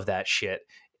 I love that shit.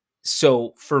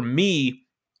 So for me,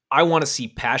 I want to see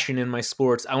passion in my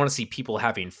sports. I want to see people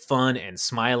having fun and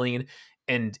smiling.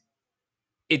 And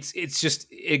it's just,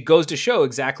 it goes to show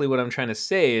exactly what I'm trying to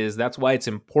say, is that's why it's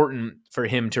important for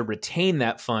him to retain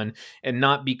that fun and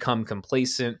not become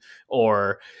complacent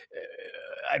or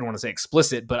I don't want to say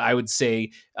explicit, but I would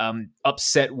say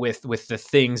upset with the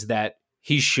things that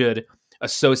he should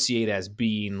associate as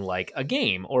being like a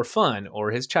game or fun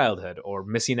or his childhood or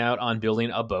missing out on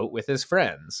building a boat with his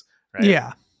friends. Right?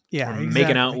 Yeah. Or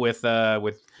making out with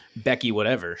Becky,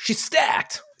 whatever. She's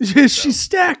stacked. She's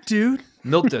stacked, dude.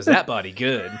 Milk does that body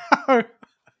good. God,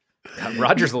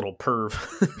 Roger's a little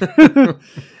perv.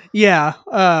 Yeah.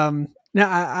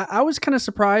 Now I was kind of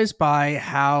surprised by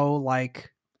how, like,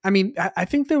 I mean, I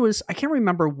think there was, I can't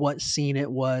remember what scene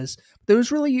it was. There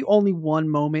was really only one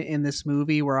moment in this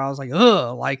movie where I was like,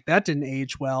 ugh, like that didn't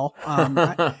age well.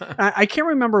 I can't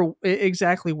remember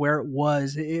exactly where it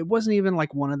was. It wasn't even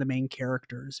like one of the main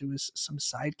characters. It was some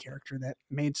side character that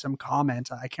made some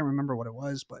comment. I can't remember what it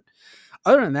was, but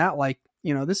other than that, like,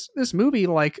 you know, this movie,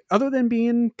 like, other than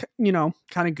being, you know,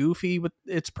 kind of goofy with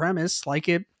its premise, like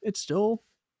it's still,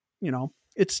 you know,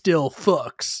 it still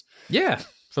fucks. Yeah.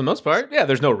 For the most part, yeah,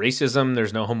 there's no racism,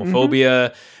 there's no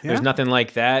homophobia, there's nothing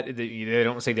like that. They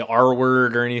don't say the R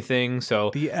word or anything.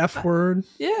 So the F word.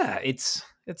 Yeah, it's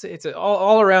an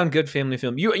all around good family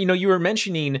film. You know, you were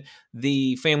mentioning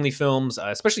the family films,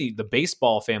 especially the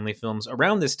baseball family films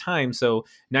around this time. So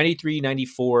 93,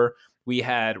 94, we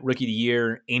had Rookie of the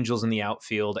Year, Angels in the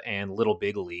Outfield, and Little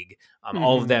Big League.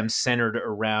 All of them centered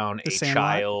around a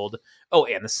child. Oh,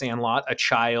 and The Sandlot, a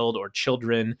child or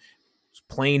children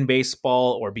playing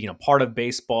baseball or being a part of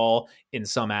baseball in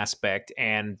some aspect.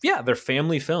 And yeah, they're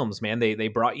family films, man. They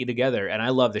brought you together, and I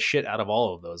love the shit out of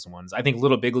all of those ones. I think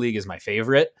Little Big League is my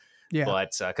favorite. Yeah,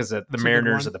 but because the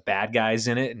Mariners are the bad guys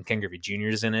in it and Ken Griffey Jr.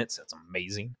 is in it, so it's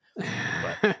amazing.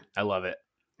 But I love it.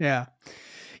 Yeah.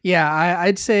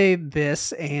 I'd say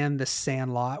this and The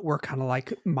Sandlot were kind of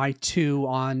like my two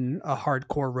on a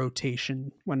hardcore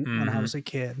rotation when I was a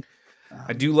kid.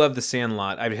 I do love The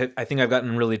Sandlot. I think I've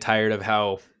gotten really tired of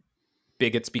how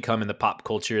big it's become in the pop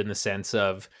culture, in the sense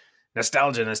of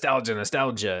nostalgia,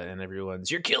 and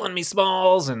everyone's, you're killing me,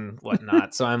 Smalls, and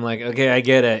whatnot. So I'm like, okay, I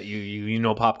get it. You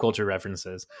know pop culture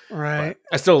references. Right.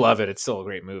 But I still love it. It's still a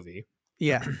great movie.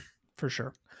 Yeah, for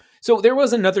sure. So there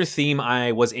was another theme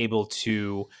I was able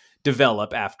to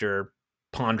develop after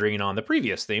pondering on the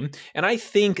previous theme. And I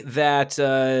think that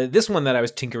this one that I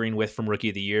was tinkering with from Rookie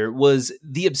of the Year was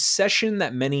the obsession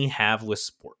that many have with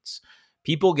sports.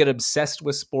 People get obsessed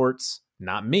with sports.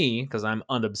 Not me, because I'm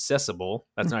unobsessible.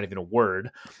 That's not even a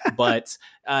word. But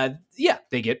yeah,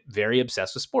 they get very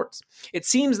obsessed with sports. It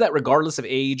seems that regardless of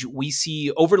age, we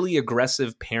see overly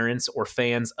aggressive parents or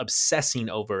fans obsessing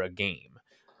over a game.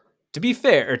 To be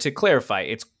fair, or to clarify,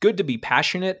 it's good to be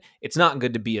passionate. It's not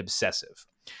good to be obsessive.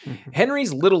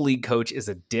 Henry's Little League coach is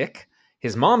a dick.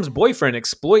 His mom's boyfriend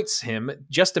exploits him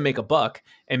just to make a buck,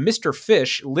 and Mr.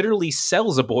 Fish literally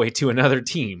sells a boy to another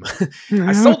team.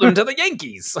 I sold him to the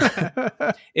Yankees.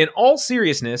 In all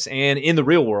seriousness, and in the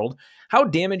real world, how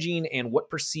damaging and what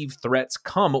perceived threats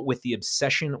come with the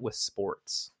obsession with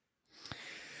sports?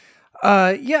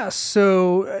 Yeah,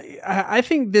 so I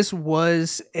think this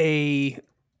was a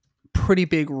pretty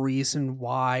big reason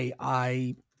why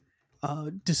I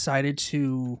decided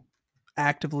to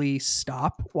actively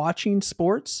stop watching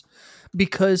sports,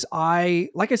 because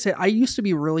like I said, I used to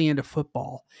be really into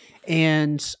football,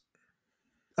 and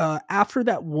after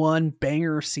that one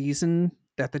banger season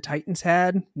that the Titans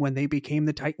had when they became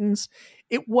the Titans,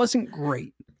 it wasn't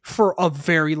great for a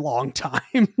very long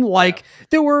time.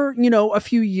 There were, you know, a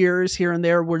few years here and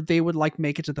there where they would like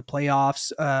make it to the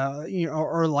playoffs, you know,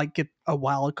 or like get a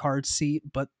wild card seat,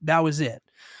 but that was it.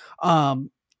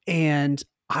 And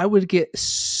I would get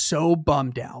so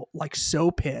bummed out, like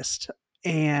so pissed,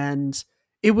 and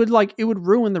it would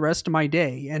ruin the rest of my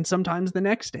day and sometimes the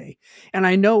next day. And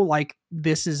I know like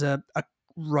this is a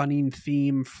running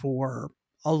theme for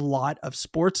a lot of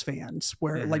sports fans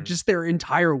where like just their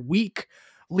entire week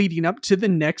leading up to the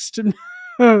next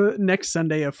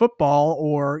Sunday of football,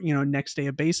 or, you know, next day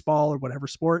of baseball or whatever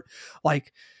sport,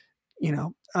 like, you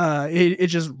know, it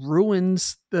just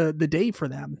ruins the day for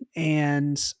them.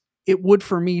 And it would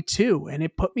for me too. And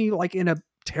it put me like in a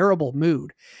terrible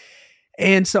mood.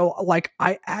 And so like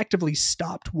I actively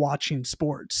stopped watching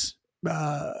sports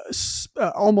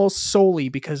almost solely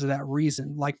because of that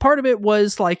reason. Like part of it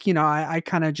was like, you know, I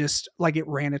kind of just like it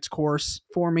ran its course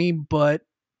for me, but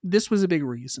this was a big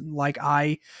reason. Like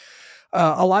a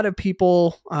lot of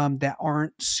people that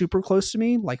aren't super close to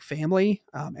me, like family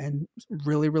and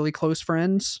really, really close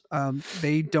friends,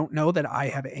 they don't know that I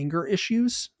have anger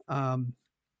issues.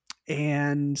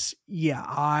 And yeah,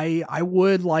 I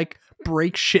would like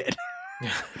break shit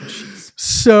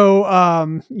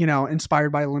So,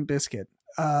 inspired by Limp Bizkit.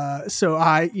 So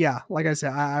like I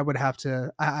said, I would have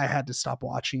to, I had to stop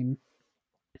watching.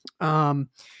 It's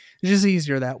just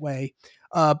easier that way.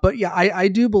 But yeah, I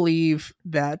do believe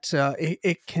that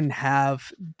it can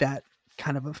have that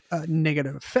kind of a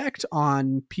negative effect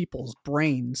on people's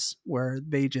brains where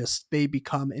they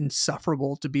become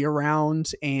insufferable to be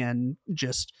around, and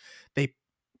just they,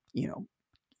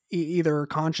 either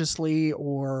consciously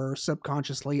or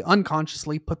subconsciously,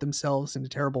 unconsciously put themselves in a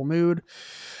terrible mood.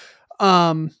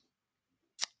 I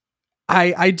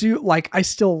do, like, I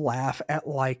still laugh at,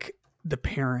 like, the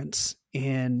parents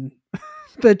in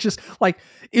that just, like,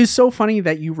 is so funny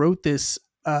that you wrote this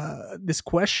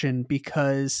question,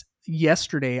 because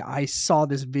yesterday I saw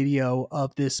this video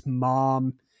of this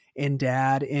mom and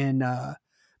dad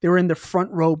they were in the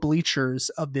front row bleachers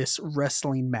of this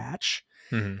wrestling match.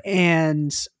 Mm-hmm.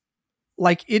 And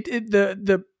like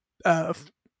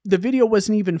the video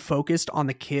wasn't even focused on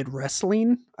the kid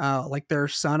wrestling, like their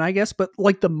son, I guess, but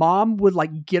like the mom would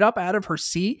like get up out of her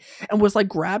seat and was like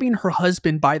grabbing her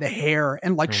husband by the hair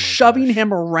and like shoving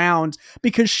him around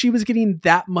because she was getting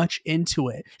that much into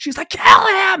it. She's like, kill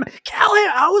him.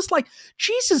 I was like,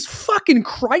 Jesus fucking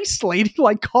Christ, lady,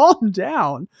 like calm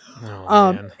down.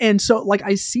 And so like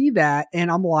I see that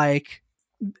and I'm like,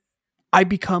 I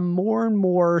become more and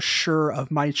more sure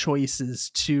of my choices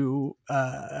to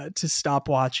stop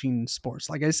watching sports.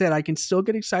 Like I said, I can still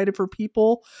get excited for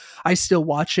people. I still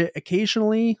watch it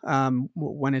occasionally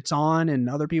when it's on and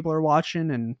other people are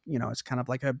watching, and it's kind of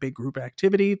like a big group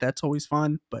activity. That's always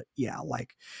fun. But yeah,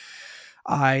 like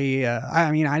I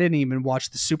mean, I didn't even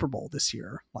watch the Super Bowl this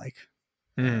year. Like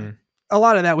a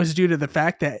lot of that was due to the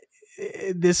fact that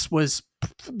this was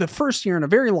the first year in a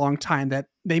very long time that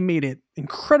they made it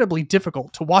incredibly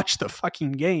difficult to watch the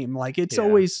fucking game. Like it's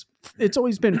always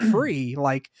been free.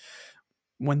 Like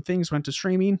when things went to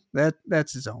streaming,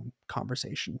 that's his own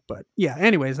conversation. But yeah,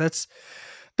 anyways,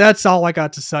 that's all I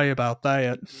got to say about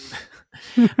that.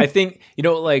 I think,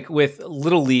 like with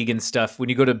Little League and stuff, when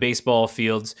you go to baseball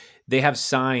fields, they have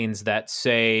signs that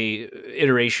say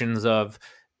iterations of,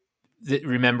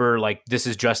 remember, like, this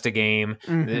is just a game.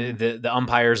 Mm-hmm. The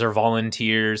umpires are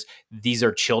volunteers. These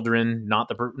are children, not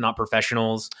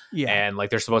professionals. Yeah. And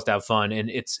like, they're supposed to have fun. And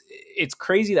it's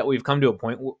crazy that we've come to a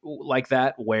point like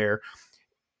that where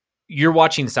you're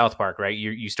watching South Park, right?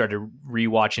 You started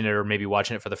rewatching it or maybe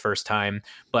watching it for the first time,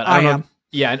 but I don't know.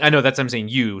 Yeah, I know, that's what I'm saying,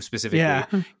 you specifically. Yeah.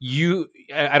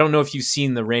 I don't know if you've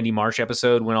seen the Randy Marsh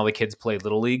episode when all the kids play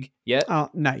Little League yet. Oh,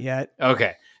 not yet.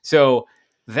 Okay. So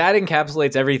that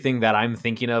encapsulates everything that I'm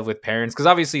thinking of with parents, because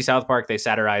obviously South Park, they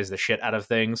satirize the shit out of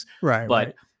things.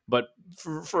 Right. But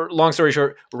for long story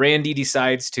short, Randy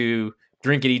decides to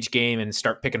drink at each game and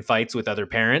start picking fights with other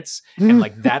parents, and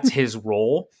like that's his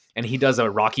role. And he does a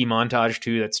Rocky montage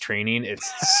too. That's training. It's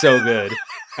so good.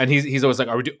 And he's always like,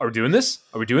 "Are we doing this?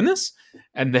 Are we doing this?"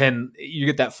 And then you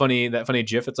get that funny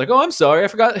GIF. It's like, "Oh, I'm sorry, I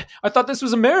forgot. I thought this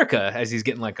was America." As he's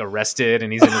getting like arrested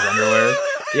and he's in his underwear.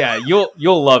 Yeah,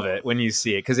 you'll love it when you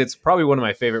see it, because it's probably one of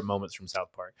my favorite moments from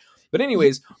South Park. But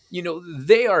anyways,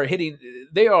 they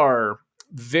are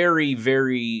very,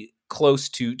 very close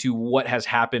to what has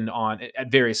happened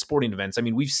at various sporting events. I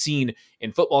mean, we've seen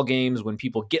in football games when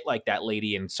people get like that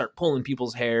lady and start pulling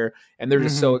people's hair and they're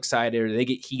just so excited, or they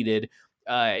get heated.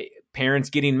 Parents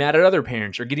getting mad at other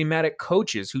parents or getting mad at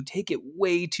coaches who take it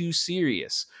way too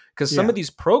serious, because some of these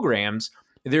programs,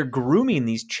 they're grooming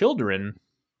these children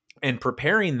and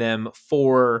preparing them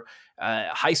for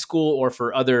high school or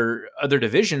for other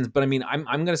divisions. But I mean, I'm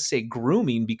going to say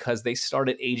grooming because they start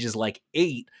at ages like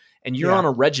 8. And you're on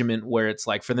a regiment where it's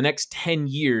like, for the next 10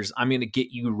 years, I'm going to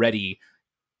get you ready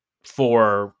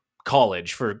for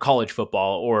college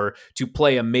football, or to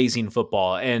play amazing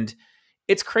football. And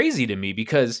it's crazy to me,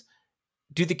 because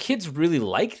do the kids really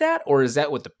like that? Or is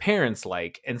that what the parents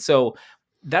like? And so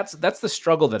that's the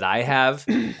struggle that I have.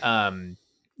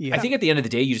 I think at the end of the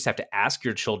day, you just have to ask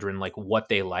your children like what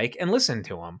they like and listen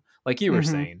to them, like you were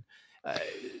saying.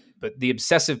 But the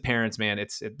obsessive parents, man,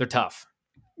 they're tough.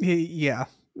 Yeah.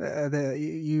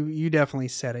 You definitely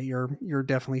said it. You're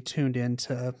definitely tuned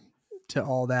into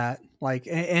all that. Like,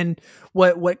 and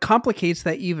what complicates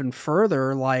that even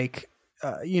further, like,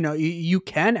 you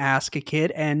can ask a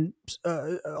kid, and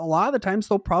a lot of the times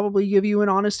they'll probably give you an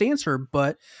honest answer,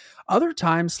 but other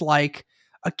times, like,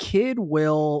 a kid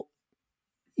will,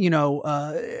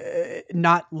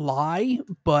 not lie,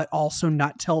 but also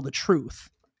not tell the truth.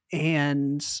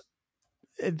 And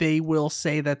they will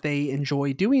say that they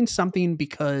enjoy doing something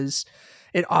because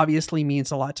it obviously means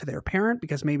a lot to their parent,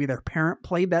 because maybe their parent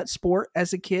played that sport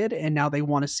as a kid and now they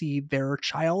want to see their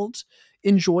child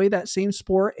enjoy that same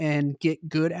sport and get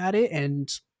good at it,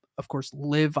 and of course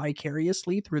live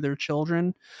vicariously through their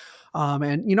children.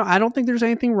 And I don't think there's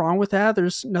anything wrong with that.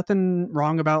 There's nothing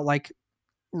wrong about like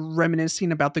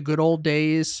reminiscing about the good old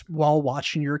days while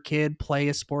watching your kid play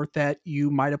a sport that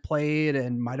you might have played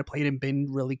and been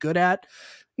really good at.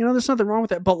 There's nothing wrong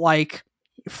with it, but like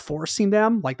forcing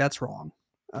them, like that's wrong.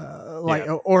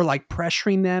 Or like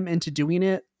pressuring them into doing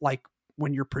it, like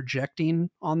when you're projecting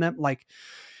on them, like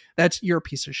you're a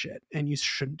piece of shit and you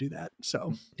shouldn't do that.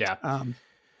 So yeah.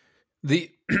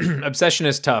 The obsession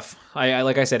is tough. I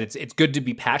like I said, it's good to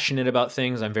be passionate about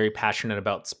things. I'm very passionate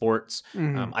about sports.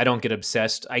 I don't get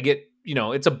obsessed. I get,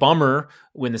 it's a bummer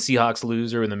when the Seahawks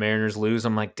lose or when the Mariners lose.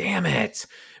 I'm like, damn it.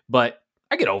 But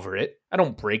I get over it. I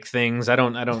don't break things. I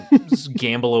don't just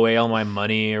gamble away all my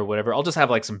money or whatever. I'll just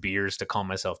have like some beers to calm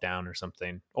myself down or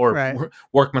something, or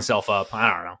work myself up.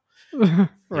 I don't know.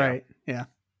 Right. Yeah.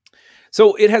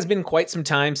 So it has been quite some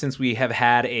time since we have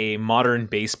had a modern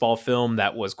baseball film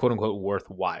that was quote unquote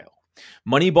worthwhile.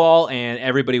 Moneyball and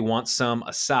Everybody Wants Some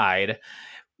aside,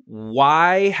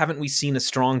 why haven't we seen a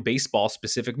strong baseball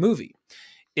specific movie?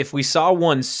 If we saw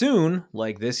one soon,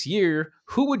 like this year,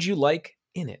 who would you like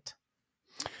in it?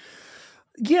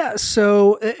 Yeah,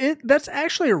 so that's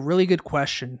actually a really good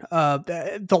question.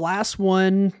 The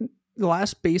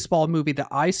last baseball movie that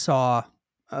I saw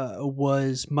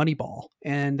was Moneyball,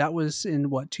 and that was in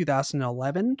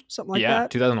 2011, something like that. Yeah,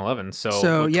 2011.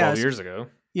 So 12 years ago.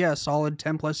 Yeah, solid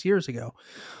 10 plus years ago.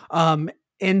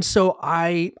 And so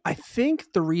I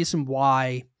think the reason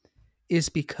why is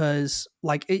because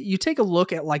like you take a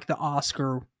look at like the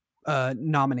Oscar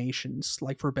nominations,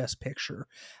 like for Best Picture,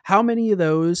 how many of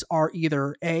those are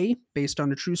either A, based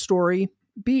on a true story,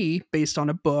 B, based on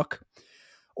a book,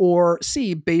 or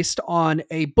C, based on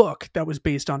a book that was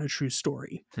based on a true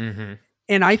story. Mm-hmm.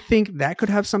 And I think that could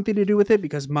have something to do with it,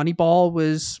 because Moneyball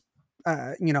was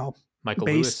Michael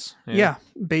Lewis,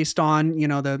 based on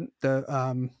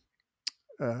the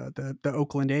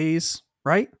Oakland A's,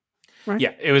 right?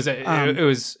 Yeah, it was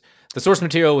the source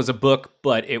material was a book,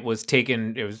 but it was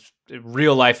a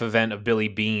real life event of Billy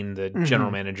Beane, the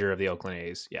general manager of the Oakland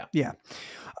A's. Yeah.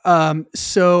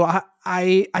 So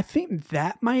I think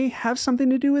that might have something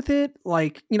to do with it.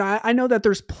 Like, I know that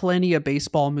there's plenty of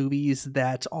baseball movies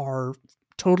that are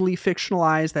totally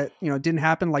fictionalized that, didn't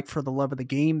happen, like For the Love of the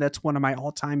Game. That's one of my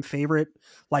all-time favorite,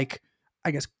 like,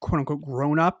 I guess, quote unquote,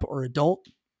 grown up or adult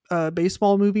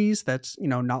baseball movies. That's,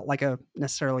 not like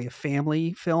necessarily a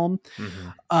family film.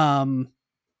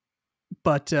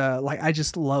 But like, I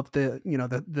just love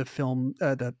the film,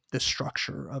 the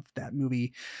structure of that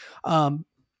movie.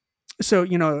 So,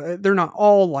 they're not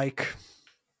all like,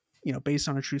 based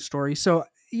on a true story. So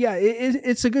yeah,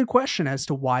 it's a good question as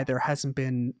to why there hasn't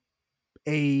been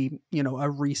a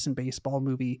recent baseball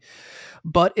movie.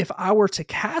 But if I were to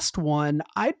cast one,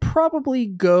 I'd probably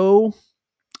go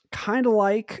kind of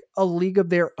like A League of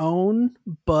Their Own,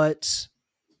 but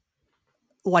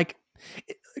like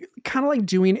kind of like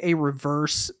doing a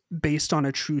reverse based on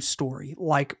a true story,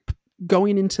 like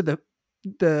going into the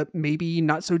maybe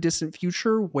not so distant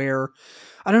future where,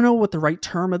 I don't know what the right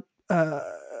term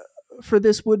for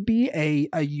this would be, a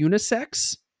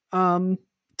unisex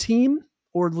team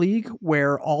or league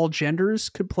where all genders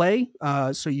could play.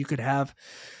 So you could have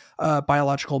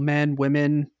biological men,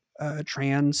 women,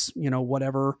 trans,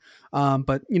 whatever.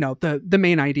 But the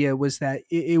main idea was that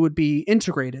it would be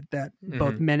integrated, that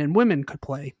both men and women could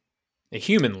play. A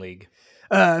human league.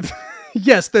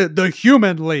 Yes, the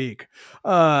human league.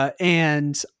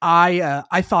 And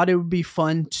I thought it would be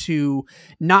fun to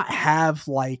not have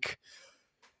like,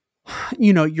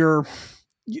 the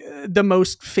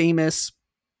most famous,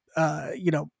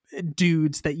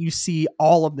 dudes that you see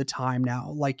all of the time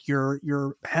now, like your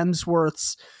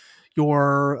Hemsworths,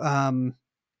 your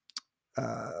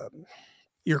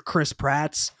Chris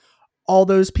Pratts, all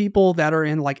those people that are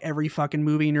in like every fucking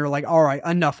movie, and you're like, all right,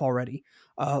 enough already.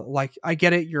 Like, I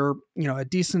get it, you're a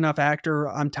decent enough actor,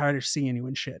 I'm tired of seeing you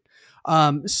and shit.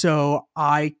 So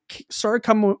I started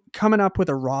coming up with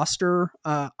a roster.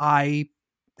 I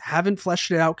haven't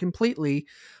fleshed it out completely,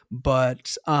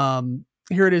 but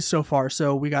here it is so far.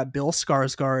 So we got Bill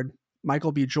Skarsgård,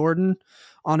 Michael B. Jordan,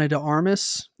 Ana de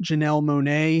Armas, Janelle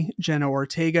Monáe, Jenna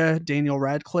Ortega, Daniel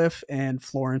Radcliffe, and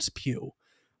Florence Pugh.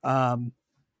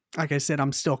 Like I said,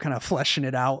 I'm still kind of fleshing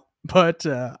it out, but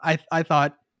I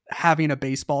thought having a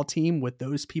baseball team with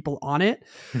those people on it,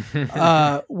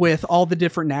 with all the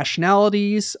different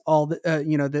nationalities, all the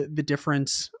the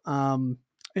different,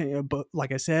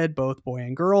 like I said, both boy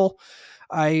and girl,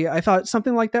 I thought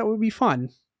something like that would be fun.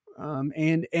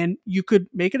 And you could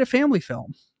make it a family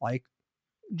film, like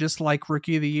just like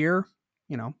Rookie of the Year.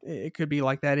 it could be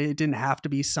like that. It didn't have to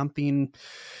be something,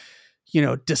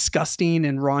 disgusting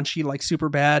and raunchy like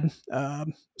Superbad.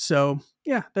 So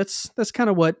yeah, that's kind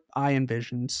of what I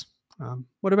envisioned.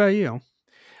 What about you?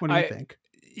 What do you think?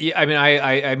 Yeah, I mean,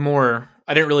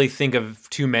 I didn't really think of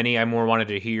too many. I more wanted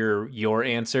to hear your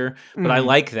answer, but I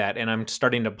like that. And I'm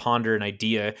starting to ponder an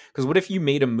idea, because what if you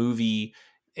made a movie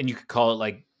and you could call it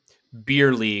like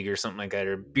Beer League or something like that,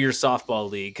 or Beer Softball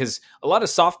League? Because a lot of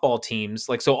softball teams,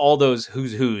 like, so all those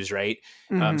who's, right?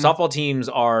 Softball teams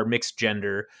are mixed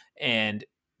gender, and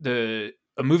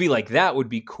a movie like that would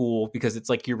be cool because it's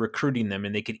like you're recruiting them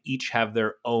and they could each have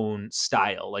their own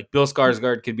style. Like Bill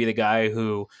Skarsgård could be the guy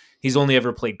who he's only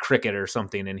ever played cricket or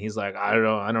something, and he's like, I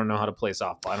don't know how to play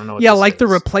softball. I don't know what this like is. The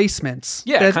Replacements.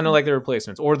 Yeah, kind of like The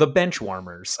Replacements, or The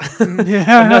Benchwarmers.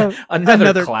 Yeah,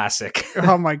 another classic.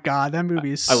 Oh my god, that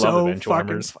movie is I so love The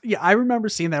Benchwarmers. Yeah, I remember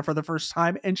seeing that for the first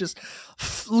time and just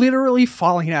literally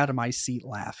falling out of my seat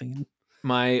laughing.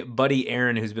 My buddy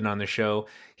Aaron, who's been on the show,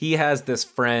 he has this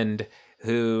friend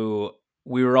who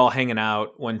we were all hanging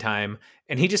out one time,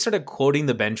 and he just started quoting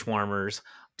The Benchwarmers.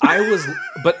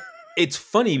 But it's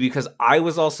funny because I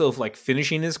was also like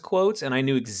finishing his quotes, and I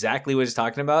knew exactly what he's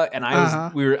talking about, and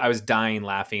I was dying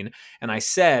laughing. And I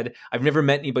said, I've never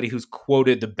met anybody who's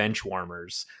quoted The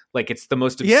Benchwarmers. Like, it's the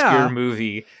most obscure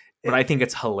movie, but I think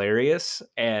it's hilarious.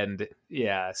 And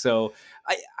yeah, so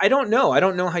I don't know. I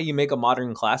don't know how you make a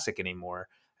modern classic anymore.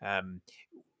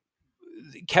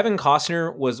 Kevin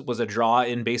Costner was a draw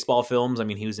in baseball films. I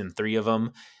mean, he was in 3 of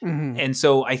them. And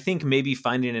so I think maybe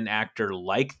finding an actor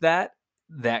like that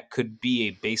could be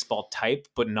a baseball type,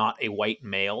 but not a white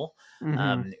male.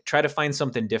 Try to find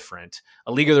something different.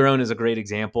 A League of Their Own is a great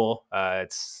example.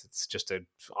 It's just an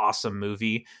awesome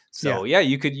movie. So yeah,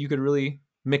 you could really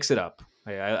mix it up.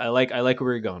 I like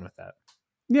where you're going with that.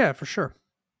 Yeah, for sure.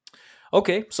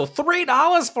 Okay, so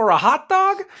 $3 for a hot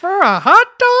dog? For a hot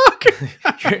dog?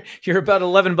 you're about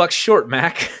 $11 short,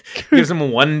 Mac. Gives him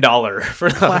 $1 for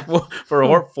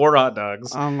 4 hot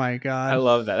dogs. Oh my god, I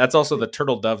love that. That's also the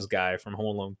Turtle Doves guy from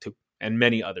Home Alone 2 and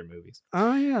many other movies.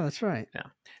 Oh yeah, that's right. Yeah.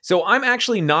 So I'm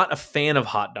actually not a fan of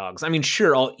hot dogs. I mean,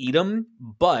 sure, I'll eat them,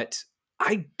 but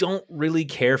I don't really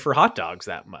care for hot dogs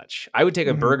that much. I would take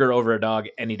a burger over a dog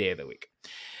any day of the week.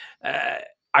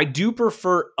 I do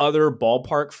prefer other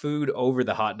ballpark food over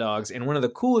the hot dogs. And one of the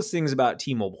coolest things about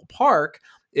T-Mobile Park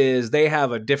is they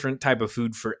have a different type of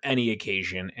food for any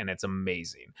occasion, and it's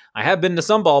amazing. I have been to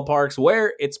some ballparks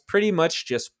where it's pretty much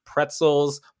just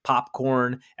pretzels,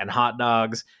 popcorn, and hot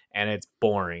dogs, and it's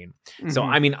boring. So,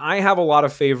 I mean, I have a lot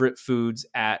of favorite foods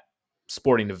at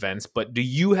sporting events, but do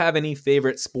you have any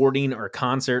favorite sporting or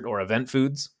concert or event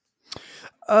foods?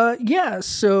 Yeah,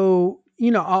 so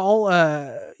I'll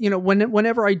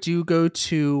whenever I do go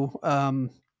to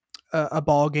a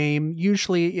ball game,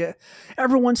 usually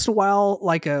every once in a while,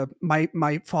 like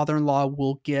my father-in-law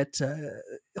will get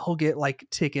he'll get like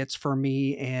tickets for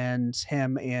me and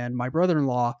him and my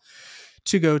brother-in-law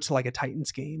to go to like a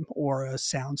Titans game or a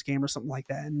Sounds game or something like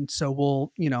that. And so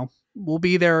we'll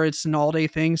be there. It's an all-day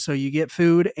thing, so you get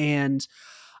food, and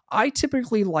I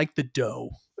typically like the dough.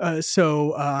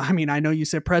 I mean, I know you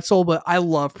said pretzel, but I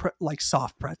love like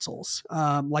soft pretzels.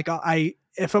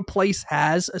 If a place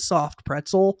has a soft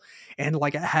pretzel and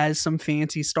like it has some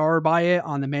fancy star by it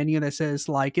on the menu that says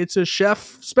like it's a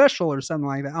chef special or something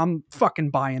like that, I'm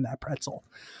fucking buying that pretzel.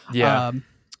 Yeah.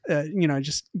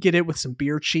 Just get it with some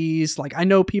beer cheese. Like, I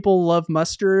know people love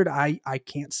mustard. I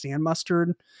can't stand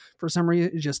mustard for some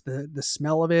reason. Just the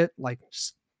smell of it, like,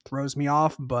 just throws me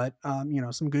off. But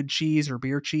some good cheese or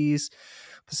beer cheese,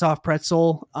 the soft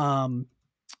pretzel.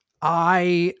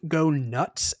 I go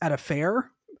nuts at a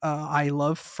fair. I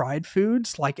love fried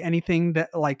foods, like anything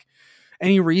that, like,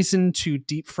 any reason to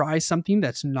deep fry something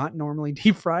that's not normally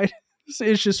deep fried.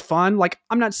 It's just fun. Like,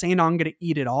 I'm not saying I'm going to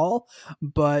eat it all,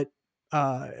 but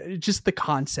just the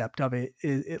concept of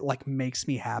it like makes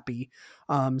me happy.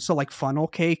 So like funnel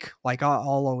cake, like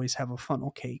I'll always have a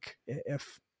funnel cake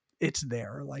if it's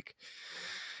there, like,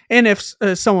 and if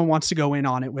someone wants to go in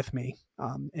on it with me,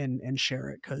 and share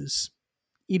it, because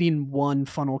eating one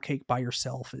funnel cake by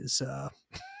yourself is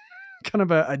kind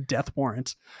of a death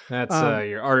warrant. That's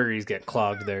your arteries get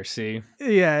clogged there. See?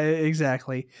 Yeah,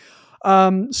 exactly.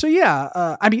 So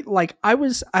yeah, I mean, like,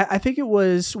 I think it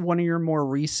was one of your more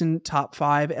recent top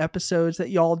 5 episodes that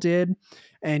y'all did,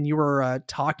 and you were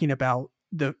talking about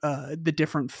the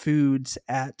different foods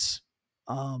at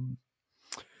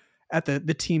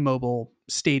the T-Mobile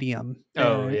Stadium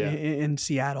in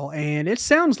Seattle, and it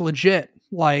sounds legit.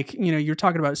 Like, you're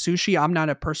talking about sushi. I'm not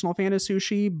a personal fan of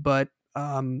sushi, but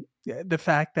the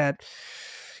fact that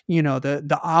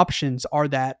the options are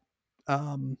that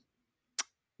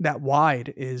that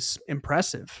wide is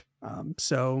impressive.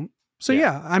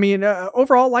 Yeah, I mean,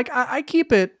 overall, like I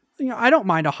keep it, I don't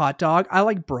mind a hot dog. I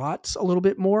like brats a little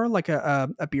bit more, like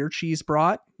a beer cheese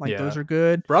brat. Like those are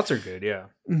good. Brats are good. Yeah.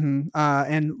 Mm-hmm.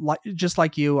 And just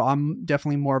like you, I'm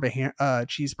definitely more of a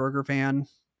cheeseburger fan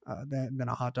than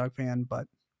a hot dog fan. But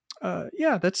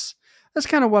yeah, that's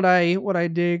kind of what I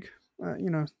dig.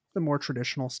 The more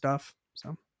traditional stuff.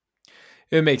 So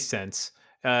it makes sense.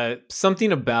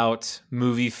 Something about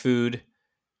movie food.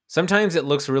 Sometimes it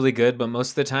looks really good, but most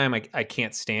of the time I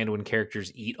can't stand when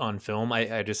characters eat on film.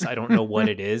 I don't know what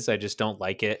it is. I just don't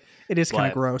like it. It is kind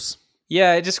of gross.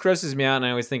 Yeah, it just grosses me out. And I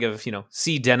always think of,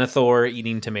 C. Denethor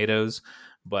eating tomatoes,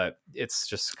 but it's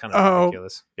just kind of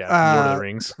ridiculous. Yeah, Lord of the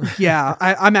Rings. Yeah,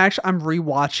 I'm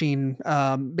rewatching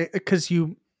because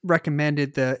you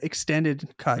recommended the extended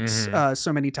cuts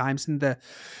so many times, and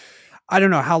I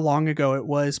don't know how long ago it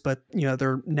was, but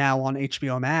they're now on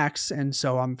HBO Max, and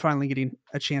so I'm finally getting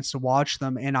a chance to watch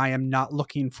them, and I am not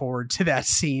looking forward to that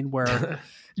scene where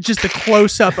just the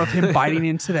close up of him biting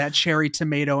into that cherry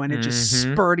tomato and it just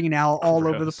spurting out all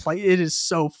over the place. It is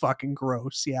so fucking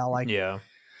gross. Yeah,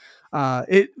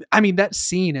 I mean, that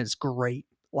scene is great.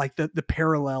 Like the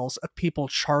parallels of people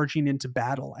charging into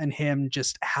battle and him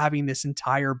just having this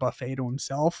entire buffet to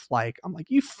himself. Like, I'm like,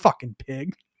 you fucking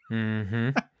pig.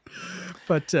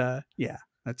 But yeah,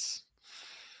 that's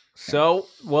so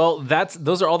well.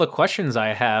 Those are all the questions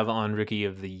I have on Rookie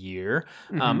of the Year.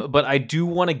 But I do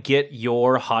want to get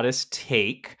your hottest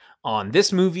take on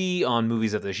this movie, on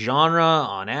movies of the genre,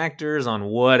 on actors, on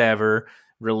whatever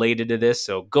related to this.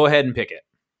 So go ahead and pick it.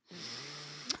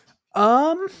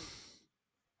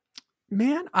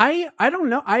 Man, I don't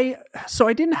know. I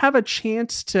didn't have a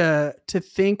chance to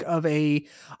think of a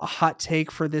hot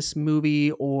take for this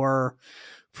movie or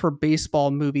for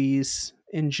baseball movies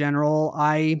in general.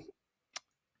 I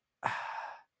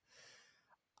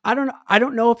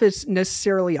don't know if it's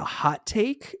necessarily a hot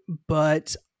take,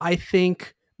 but I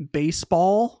think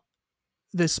baseball,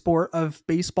 the sport of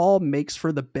baseball, makes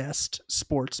for the best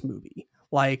sports movie.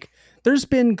 Like, there's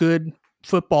been good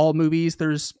football movies,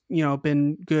 there's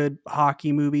been good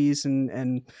hockey movies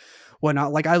and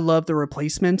whatnot. Like, I love The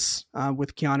Replacements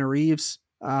with Keanu Reeves,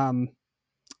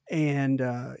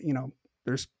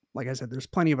 there's, like I said, there's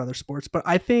plenty of other sports, but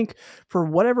I think for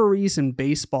whatever reason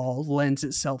baseball lends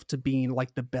itself to being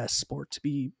like the best sport to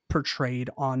be portrayed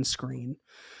on screen.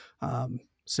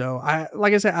 So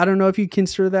like I said, I don't know if you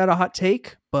consider that a hot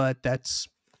take, but that's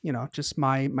just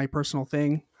my personal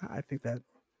thing. I think that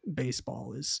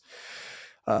baseball is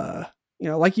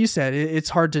like you said,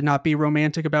 it's hard to not be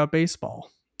romantic about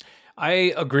baseball.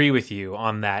 I agree with you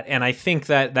on that. And I think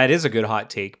that is a good hot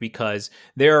take, because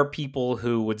there are people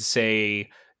who would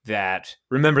say that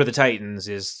Remember the Titans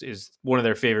is one of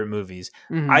their favorite movies.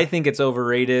 I think it's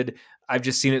overrated. I've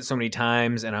just seen it so many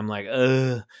times and I'm like,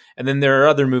 ugh. And then there are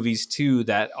other movies too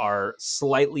that are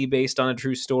slightly based on a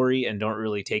true story and don't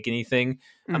really take anything.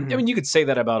 I mean, you could say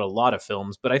that about a lot of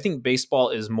films, but I think baseball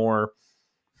is more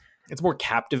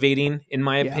captivating in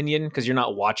my opinion, because you're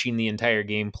not watching the entire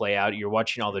game play out. You're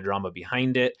watching all the drama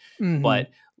behind it. But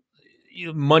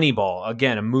Moneyball,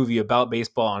 again, a movie about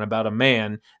baseball and about a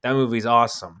man, that movie's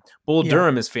awesome. Bull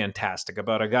Durham is fantastic,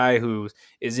 about a guy who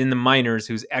is in the minors,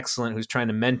 who's excellent, who's trying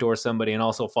to mentor somebody and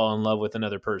also fall in love with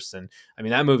another person. I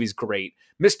mean, that movie's great.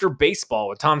 Mr. Baseball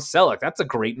with Tom Selleck, that's a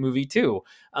great movie too.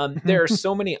 There are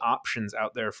so many options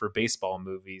out there for baseball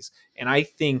movies, and I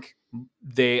think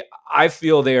I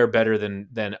feel they are better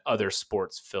than other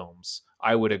sports films.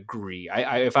 I would agree.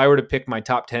 If I were to pick my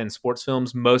top 10 sports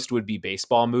films, most would be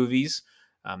baseball movies.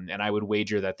 And I would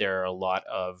wager that there are a lot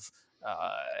of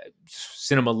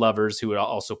cinema lovers who would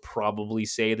also probably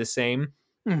say the same.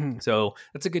 So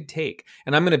that's a good take.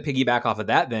 And I'm going to piggyback off of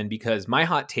that then, because my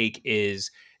hot take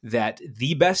is that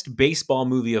the best baseball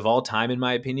movie of all time, in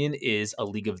my opinion, is A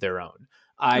League of Their Own.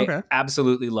 I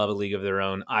absolutely love A League of Their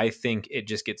Own. I think it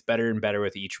just gets better and better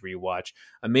with each rewatch.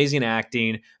 Amazing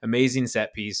acting, amazing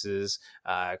set pieces,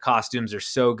 costumes are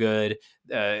so good.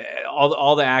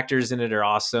 All the actors in it are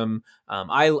awesome.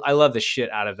 I love the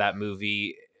shit out of that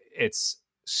movie. It's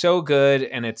so good,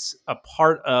 and it's a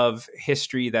part of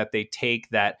history that they take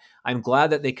that I'm glad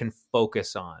that they can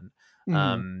focus on.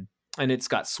 And it's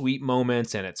got sweet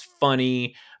moments and it's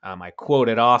funny. I quote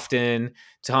it often.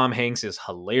 Tom Hanks is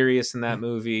hilarious in that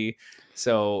movie.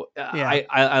 So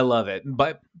I love it.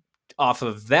 But off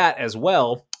of that as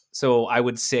well, so I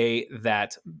would say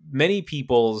that many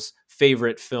people's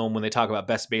favorite film when they talk about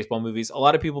best baseball movies, a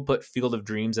lot of people put Field of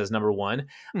Dreams as number one.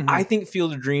 I think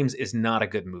Field of Dreams is not a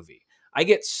good movie. I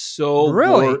get so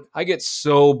bored. I get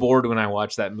so bored when I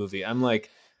watch that movie. I'm like,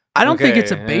 I don't think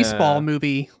it's a baseball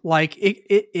movie. Like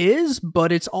it is,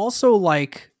 but it's also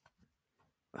like,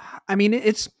 I mean,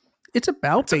 it's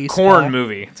about baseball. A corn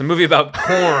movie. It's a movie about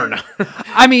corn.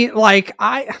 I mean, like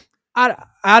I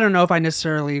don't know if I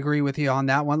necessarily agree with you on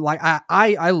that one. Like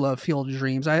I love Field of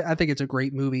Dreams. I think it's a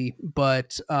great movie,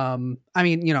 but I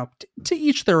mean, you know, to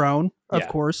each their own, of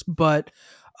course. But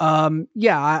it's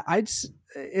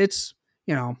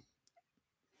you know.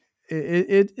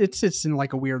 It sits in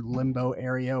like a weird limbo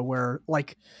area where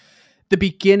like the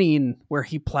beginning where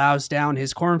he plows down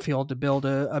his cornfield to build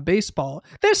a baseball.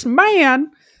 This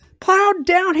man plowed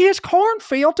down his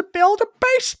cornfield to build a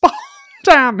baseball.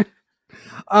 Damn.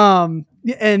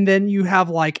 And then you have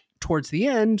like towards the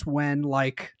end when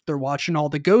like they're watching all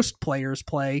the ghost players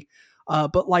play.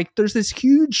 But like there's this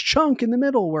huge chunk in the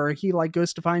middle where he like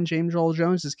goes to find James Earl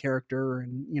Jones's character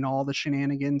and, you know, all the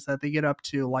shenanigans that they get up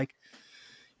to, like,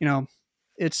 you know,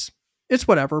 it's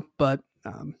whatever, but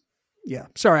yeah.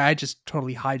 Sorry, I just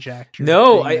totally hijacked.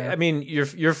 No, I mean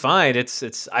you're fine.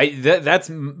 That's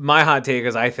my hot take.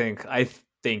 Is I think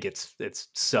it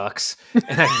sucks, and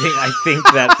I think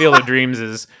that Field of Dreams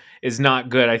is not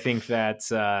good. I think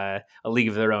that A League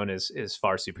of Their Own is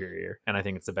far superior, and I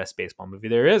think it's the best baseball movie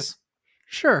there is.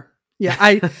 Sure.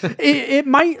 Yeah, it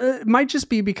might just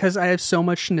be because I have so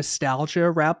much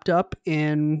nostalgia wrapped up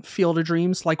in Field of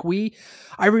Dreams. Like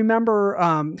I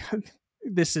remember,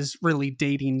 this is really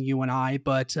dating you and I,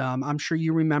 but I'm sure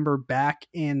you remember back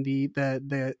in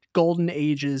the golden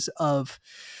ages of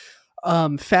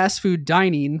fast food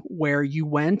dining, where you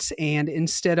went and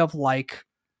instead of like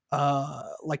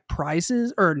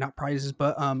prizes, or not prizes,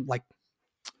 but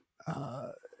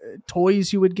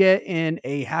toys you would get in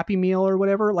a Happy Meal or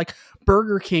whatever, like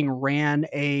Burger King ran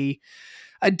a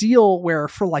deal where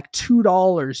for like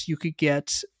 $2 you could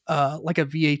get like a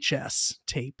VHS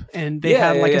tape, and they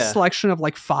had a selection of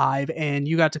like 5, and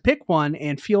you got to pick one,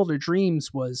 and Field of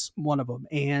Dreams was one of them.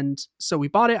 And so we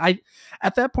bought it.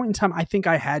 At that point in time, I think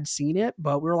I had seen it,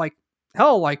 but we were like,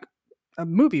 hell, like a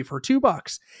movie for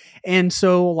 $2. And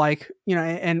so like, you know,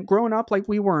 and growing up, like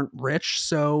we weren't rich,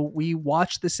 so we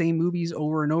watched the same movies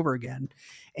over and over again.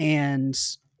 And,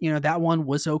 you know, that one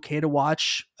was okay to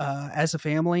watch as a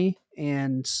family.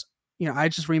 And, you know, I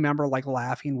just remember like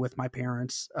laughing with my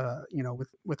parents, you know,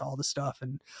 with all the stuff.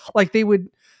 And like they would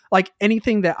like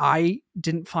anything that I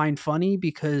didn't find funny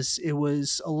because it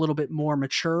was a little bit more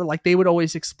mature. Like they would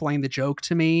always explain the joke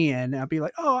to me, and I'd be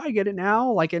like, oh, I get it now.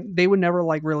 Like, and they would never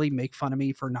like really make fun of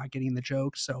me for not getting the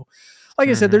joke. So like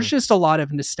I said, there's just a lot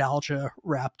of nostalgia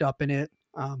wrapped up in it.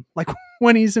 Like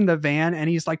when he's in the van and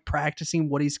he's like practicing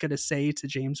what he's going to say to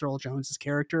James Earl Jones's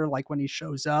character, like when he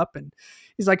shows up and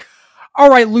he's like, all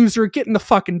right, loser, get in the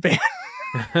fucking van.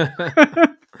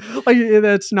 Like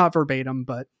that's not verbatim,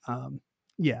 but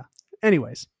yeah.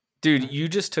 Anyways, dude, you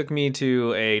just took me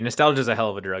to nostalgia is a hell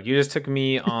of a drug. You just took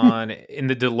me on in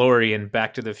the DeLorean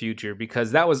Back to the Future,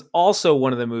 because that was also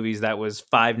one of the movies that was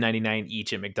 $5.99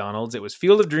 each at McDonald's. It was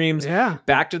Field of Dreams,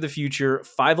 Back to the Future,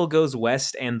 Fievel Goes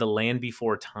West, and The Land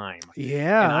Before Time.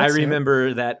 Yeah, and I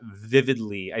remember that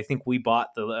vividly. I think we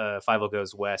bought the Fievel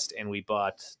Goes West, and we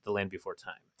bought The Land Before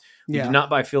Time. We did not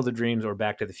buy Field of Dreams or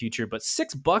Back to the Future, but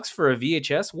 $6 for a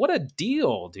VHS. What a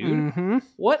deal, dude. Mm-hmm.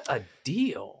 What a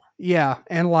deal. Yeah.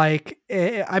 And like,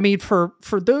 I mean, for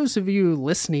those of you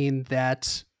listening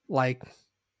that like,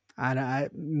 I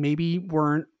maybe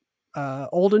weren't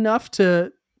old enough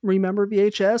to remember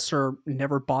VHS or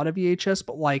never bought a VHS,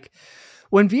 but like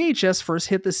when VHS first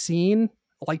hit the scene,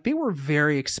 like they were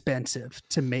very expensive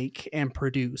to make and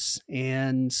produce,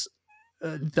 and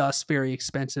thus very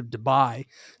expensive to buy.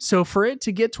 So for it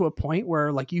to get to a point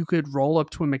where like you could roll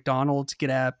up to a McDonald's, get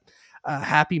a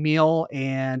Happy Meal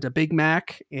and a Big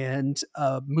Mac and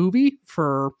a movie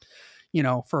for, you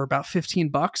know, for about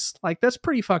 $15, like that's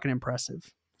pretty fucking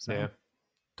impressive. So. Yeah,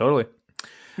 totally.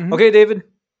 Mm-hmm. Okay, David,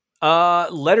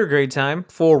 letter grade time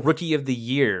for Rookie of the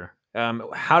Year.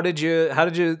 How did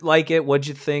you like it? What'd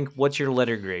you think? What's your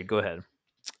letter grade? Go ahead.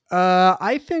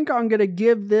 I think I'm going to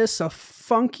give this a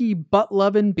funky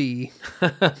butt-loving B.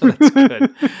 That's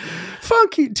good.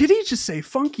 Funky. Did he just say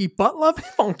funky butt-loving?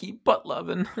 Funky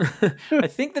butt-loving. I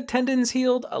think the tendon's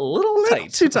healed a little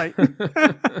tight. Too tight. Get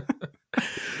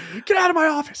out of my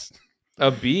office.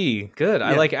 A B. Good. Yeah.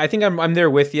 I like it. I think I'm there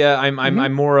with you.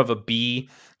 I'm more of a B.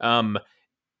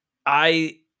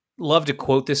 I love to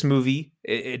quote this movie.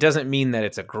 It doesn't mean that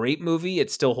it's a great movie.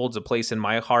 It still holds a place in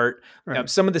my heart. Right.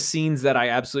 Some of the scenes that I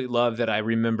absolutely love that I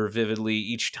remember vividly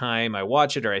each time I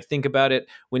watch it or I think about it,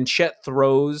 when Chet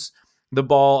throws the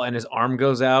ball and his arm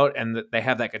goes out and they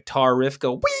have that guitar riff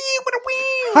go wee wee wee.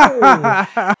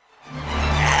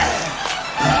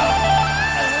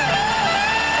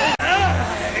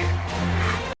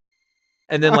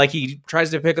 And then like he tries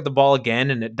to pick up the ball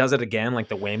again and it does it again, like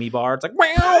the whammy bar. It's like,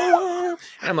 wow.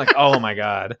 And I'm like, oh my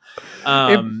God.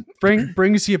 It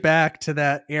brings you back to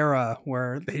that era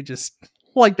where they just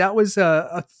like, that was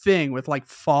a thing with like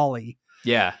Folly.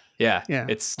 Yeah.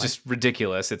 It's like, just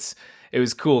ridiculous. It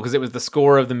was cool because it was the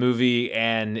score of the movie,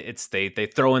 and it's they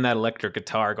throw in that electric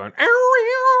guitar going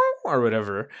or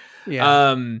whatever.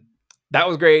 Yeah. That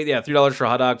was great. Yeah, $3 for a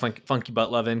hot dog, funky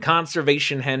butt loving,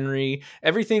 Conservation Henry,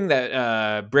 everything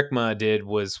that Brickma did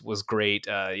was great.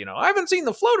 I haven't seen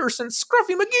the floater since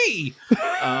Scruffy McGee.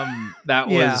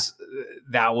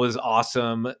 That was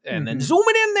awesome. And then zoom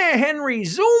it in there, Henry,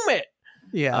 zoom it.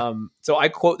 Yeah. So I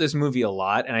quote this movie a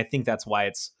lot, and I think that's why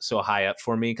it's so high up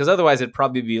for me, because otherwise it'd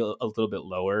probably be a little bit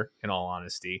lower, in all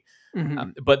honesty.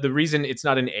 But the reason it's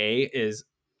not an A is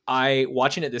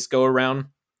watching it this go around,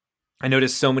 I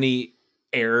noticed so many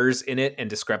errors in it and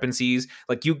discrepancies.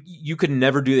 Like you could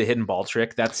never do the hidden ball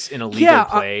trick. That's an illegal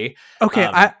play. Okay.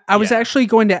 I was actually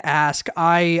going to ask,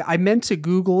 I meant to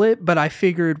Google it, but I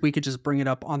figured we could just bring it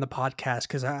up on the podcast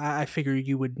because I figured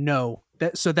you would know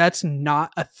that. So that's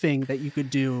not a thing that you could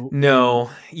do. No,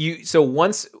 so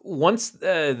once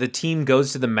the team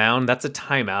goes to the mound, that's a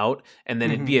timeout, and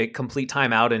then it'd be a complete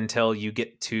timeout until you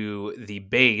get to the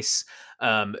base.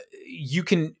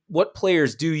 What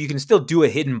players do, you can still do a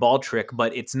hidden ball trick,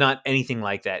 but it's not anything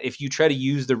like that. If you try to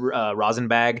use the rosin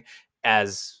bag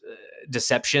as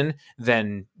deception,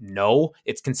 then no,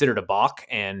 it's considered a balk,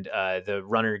 and the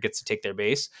runner gets to take their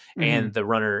base, and the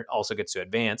runner also gets to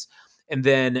advance. And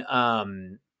then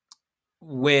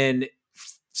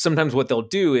sometimes what they'll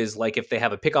do is, like, if they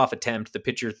have a pickoff attempt, the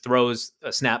pitcher throws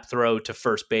a snap throw to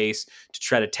first base to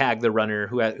try to tag the runner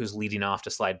who's leading off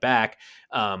to slide back.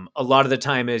 A lot of the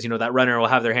time is, that runner will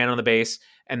have their hand on the base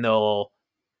and they'll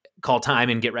call time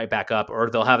and get right back up, or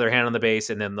they'll have their hand on the base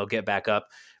and then they'll get back up.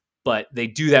 But they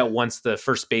do that once the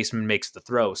first baseman makes the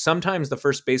throw. Sometimes the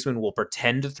first baseman will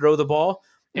pretend to throw the ball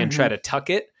and try to tuck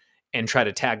it and try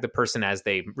to tag the person as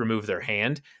they remove their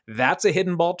hand. That's a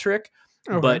hidden ball trick.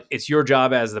 Okay. But it's your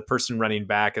job as the person running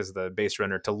back, as the base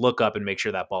runner, to look up and make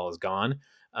sure that ball is gone.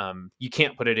 You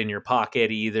can't put it in your pocket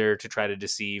either to try to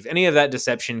deceive. Any of that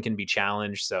deception can be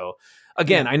challenged. So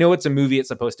again, I know it's a movie, it's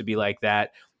supposed to be like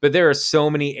that, but there are so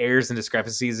many errors and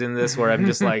discrepancies in this where I'm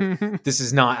just like, this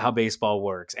is not how baseball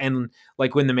works. And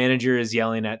like when the manager is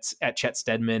yelling at Chet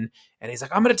Steadman and he's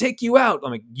like, I'm going to take you out.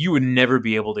 I'm like, you would never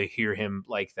be able to hear him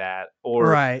like that.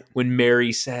 Or when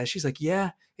Mary says, she's like,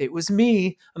 yeah, it was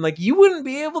me. I'm like, you wouldn't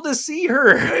be able to see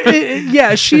her.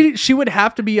 Yeah, she would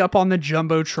have to be up on the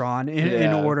Jumbotron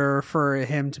in order for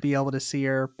him to be able to see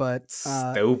her. But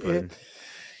stupid.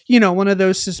 One of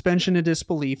those suspension of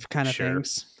disbelief kind of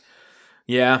things.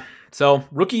 Yeah. So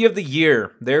Rookie of the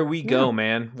Year. There we go,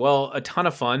 man. Well, a ton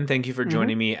of fun. Thank you for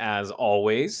joining me as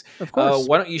always. Of course.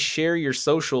 Why don't you share your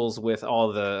socials with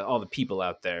all the people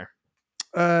out there?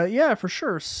 Yeah, for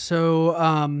sure.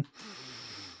 So,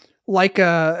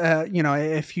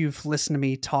 if you've listened to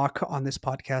me talk on this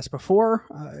podcast before,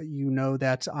 you know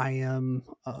that I am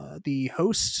the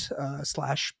host /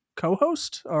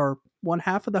 co-host, or one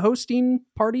half of the hosting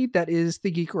party that is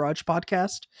the Geek Garage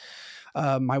podcast.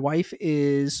 My wife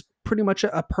is pretty much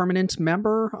a permanent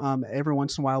member. Every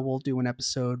once in a while we'll do an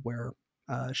episode where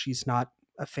she's not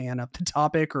a fan of the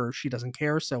topic or she doesn't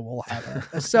care, so we'll have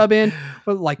a sub in,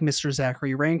 but like Mr.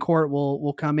 Zachary Rancourt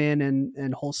will come in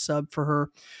and whole sub for her.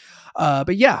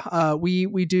 But yeah,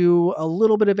 we do a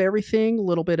little bit of everything, a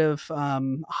little bit of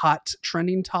hot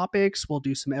trending topics. We'll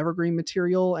do some evergreen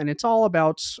material, and it's all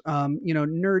about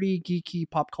nerdy, geeky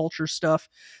pop culture stuff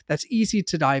that's easy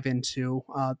to dive into,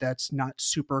 that's not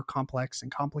super complex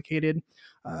and complicated,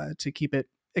 to keep it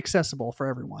accessible for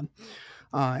everyone.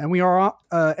 And we are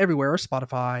everywhere: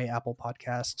 Spotify, Apple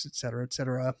Podcasts,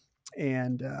 etc.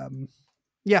 And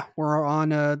we're on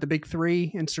the big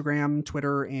three: Instagram,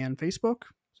 Twitter, and Facebook.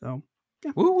 So,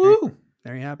 yeah. Woo!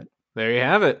 There you have it. There you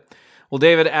have it. Well,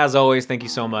 David, as always, thank you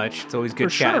so much. It's always good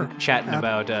chatting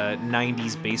about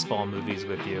 90s baseball movies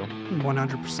with you.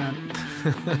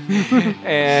 100%.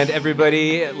 And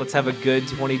everybody, let's have a good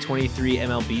 2023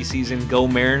 MLB season. Go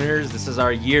Mariners. This is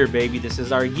our year, baby. This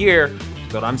is our year.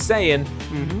 That's what I'm saying.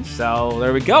 So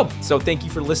there we go. So thank you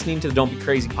for listening to the Don't Be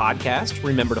Crazy podcast.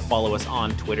 Remember to follow us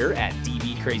on Twitter at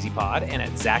DBCrazyPod and at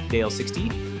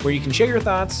ZachDale60, where you can share your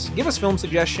thoughts, give us film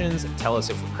suggestions, tell us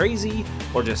if we're crazy,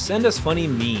 or just send us funny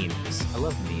memes. I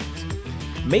love memes.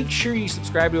 Make sure you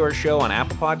subscribe to our show on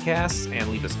Apple Podcasts and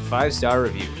leave us a 5-star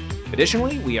review.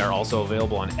 Additionally, we are also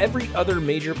available on every other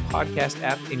major podcast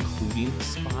app, including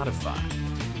Spotify.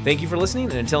 Thank you for listening,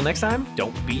 and until next time,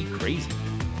 don't be crazy.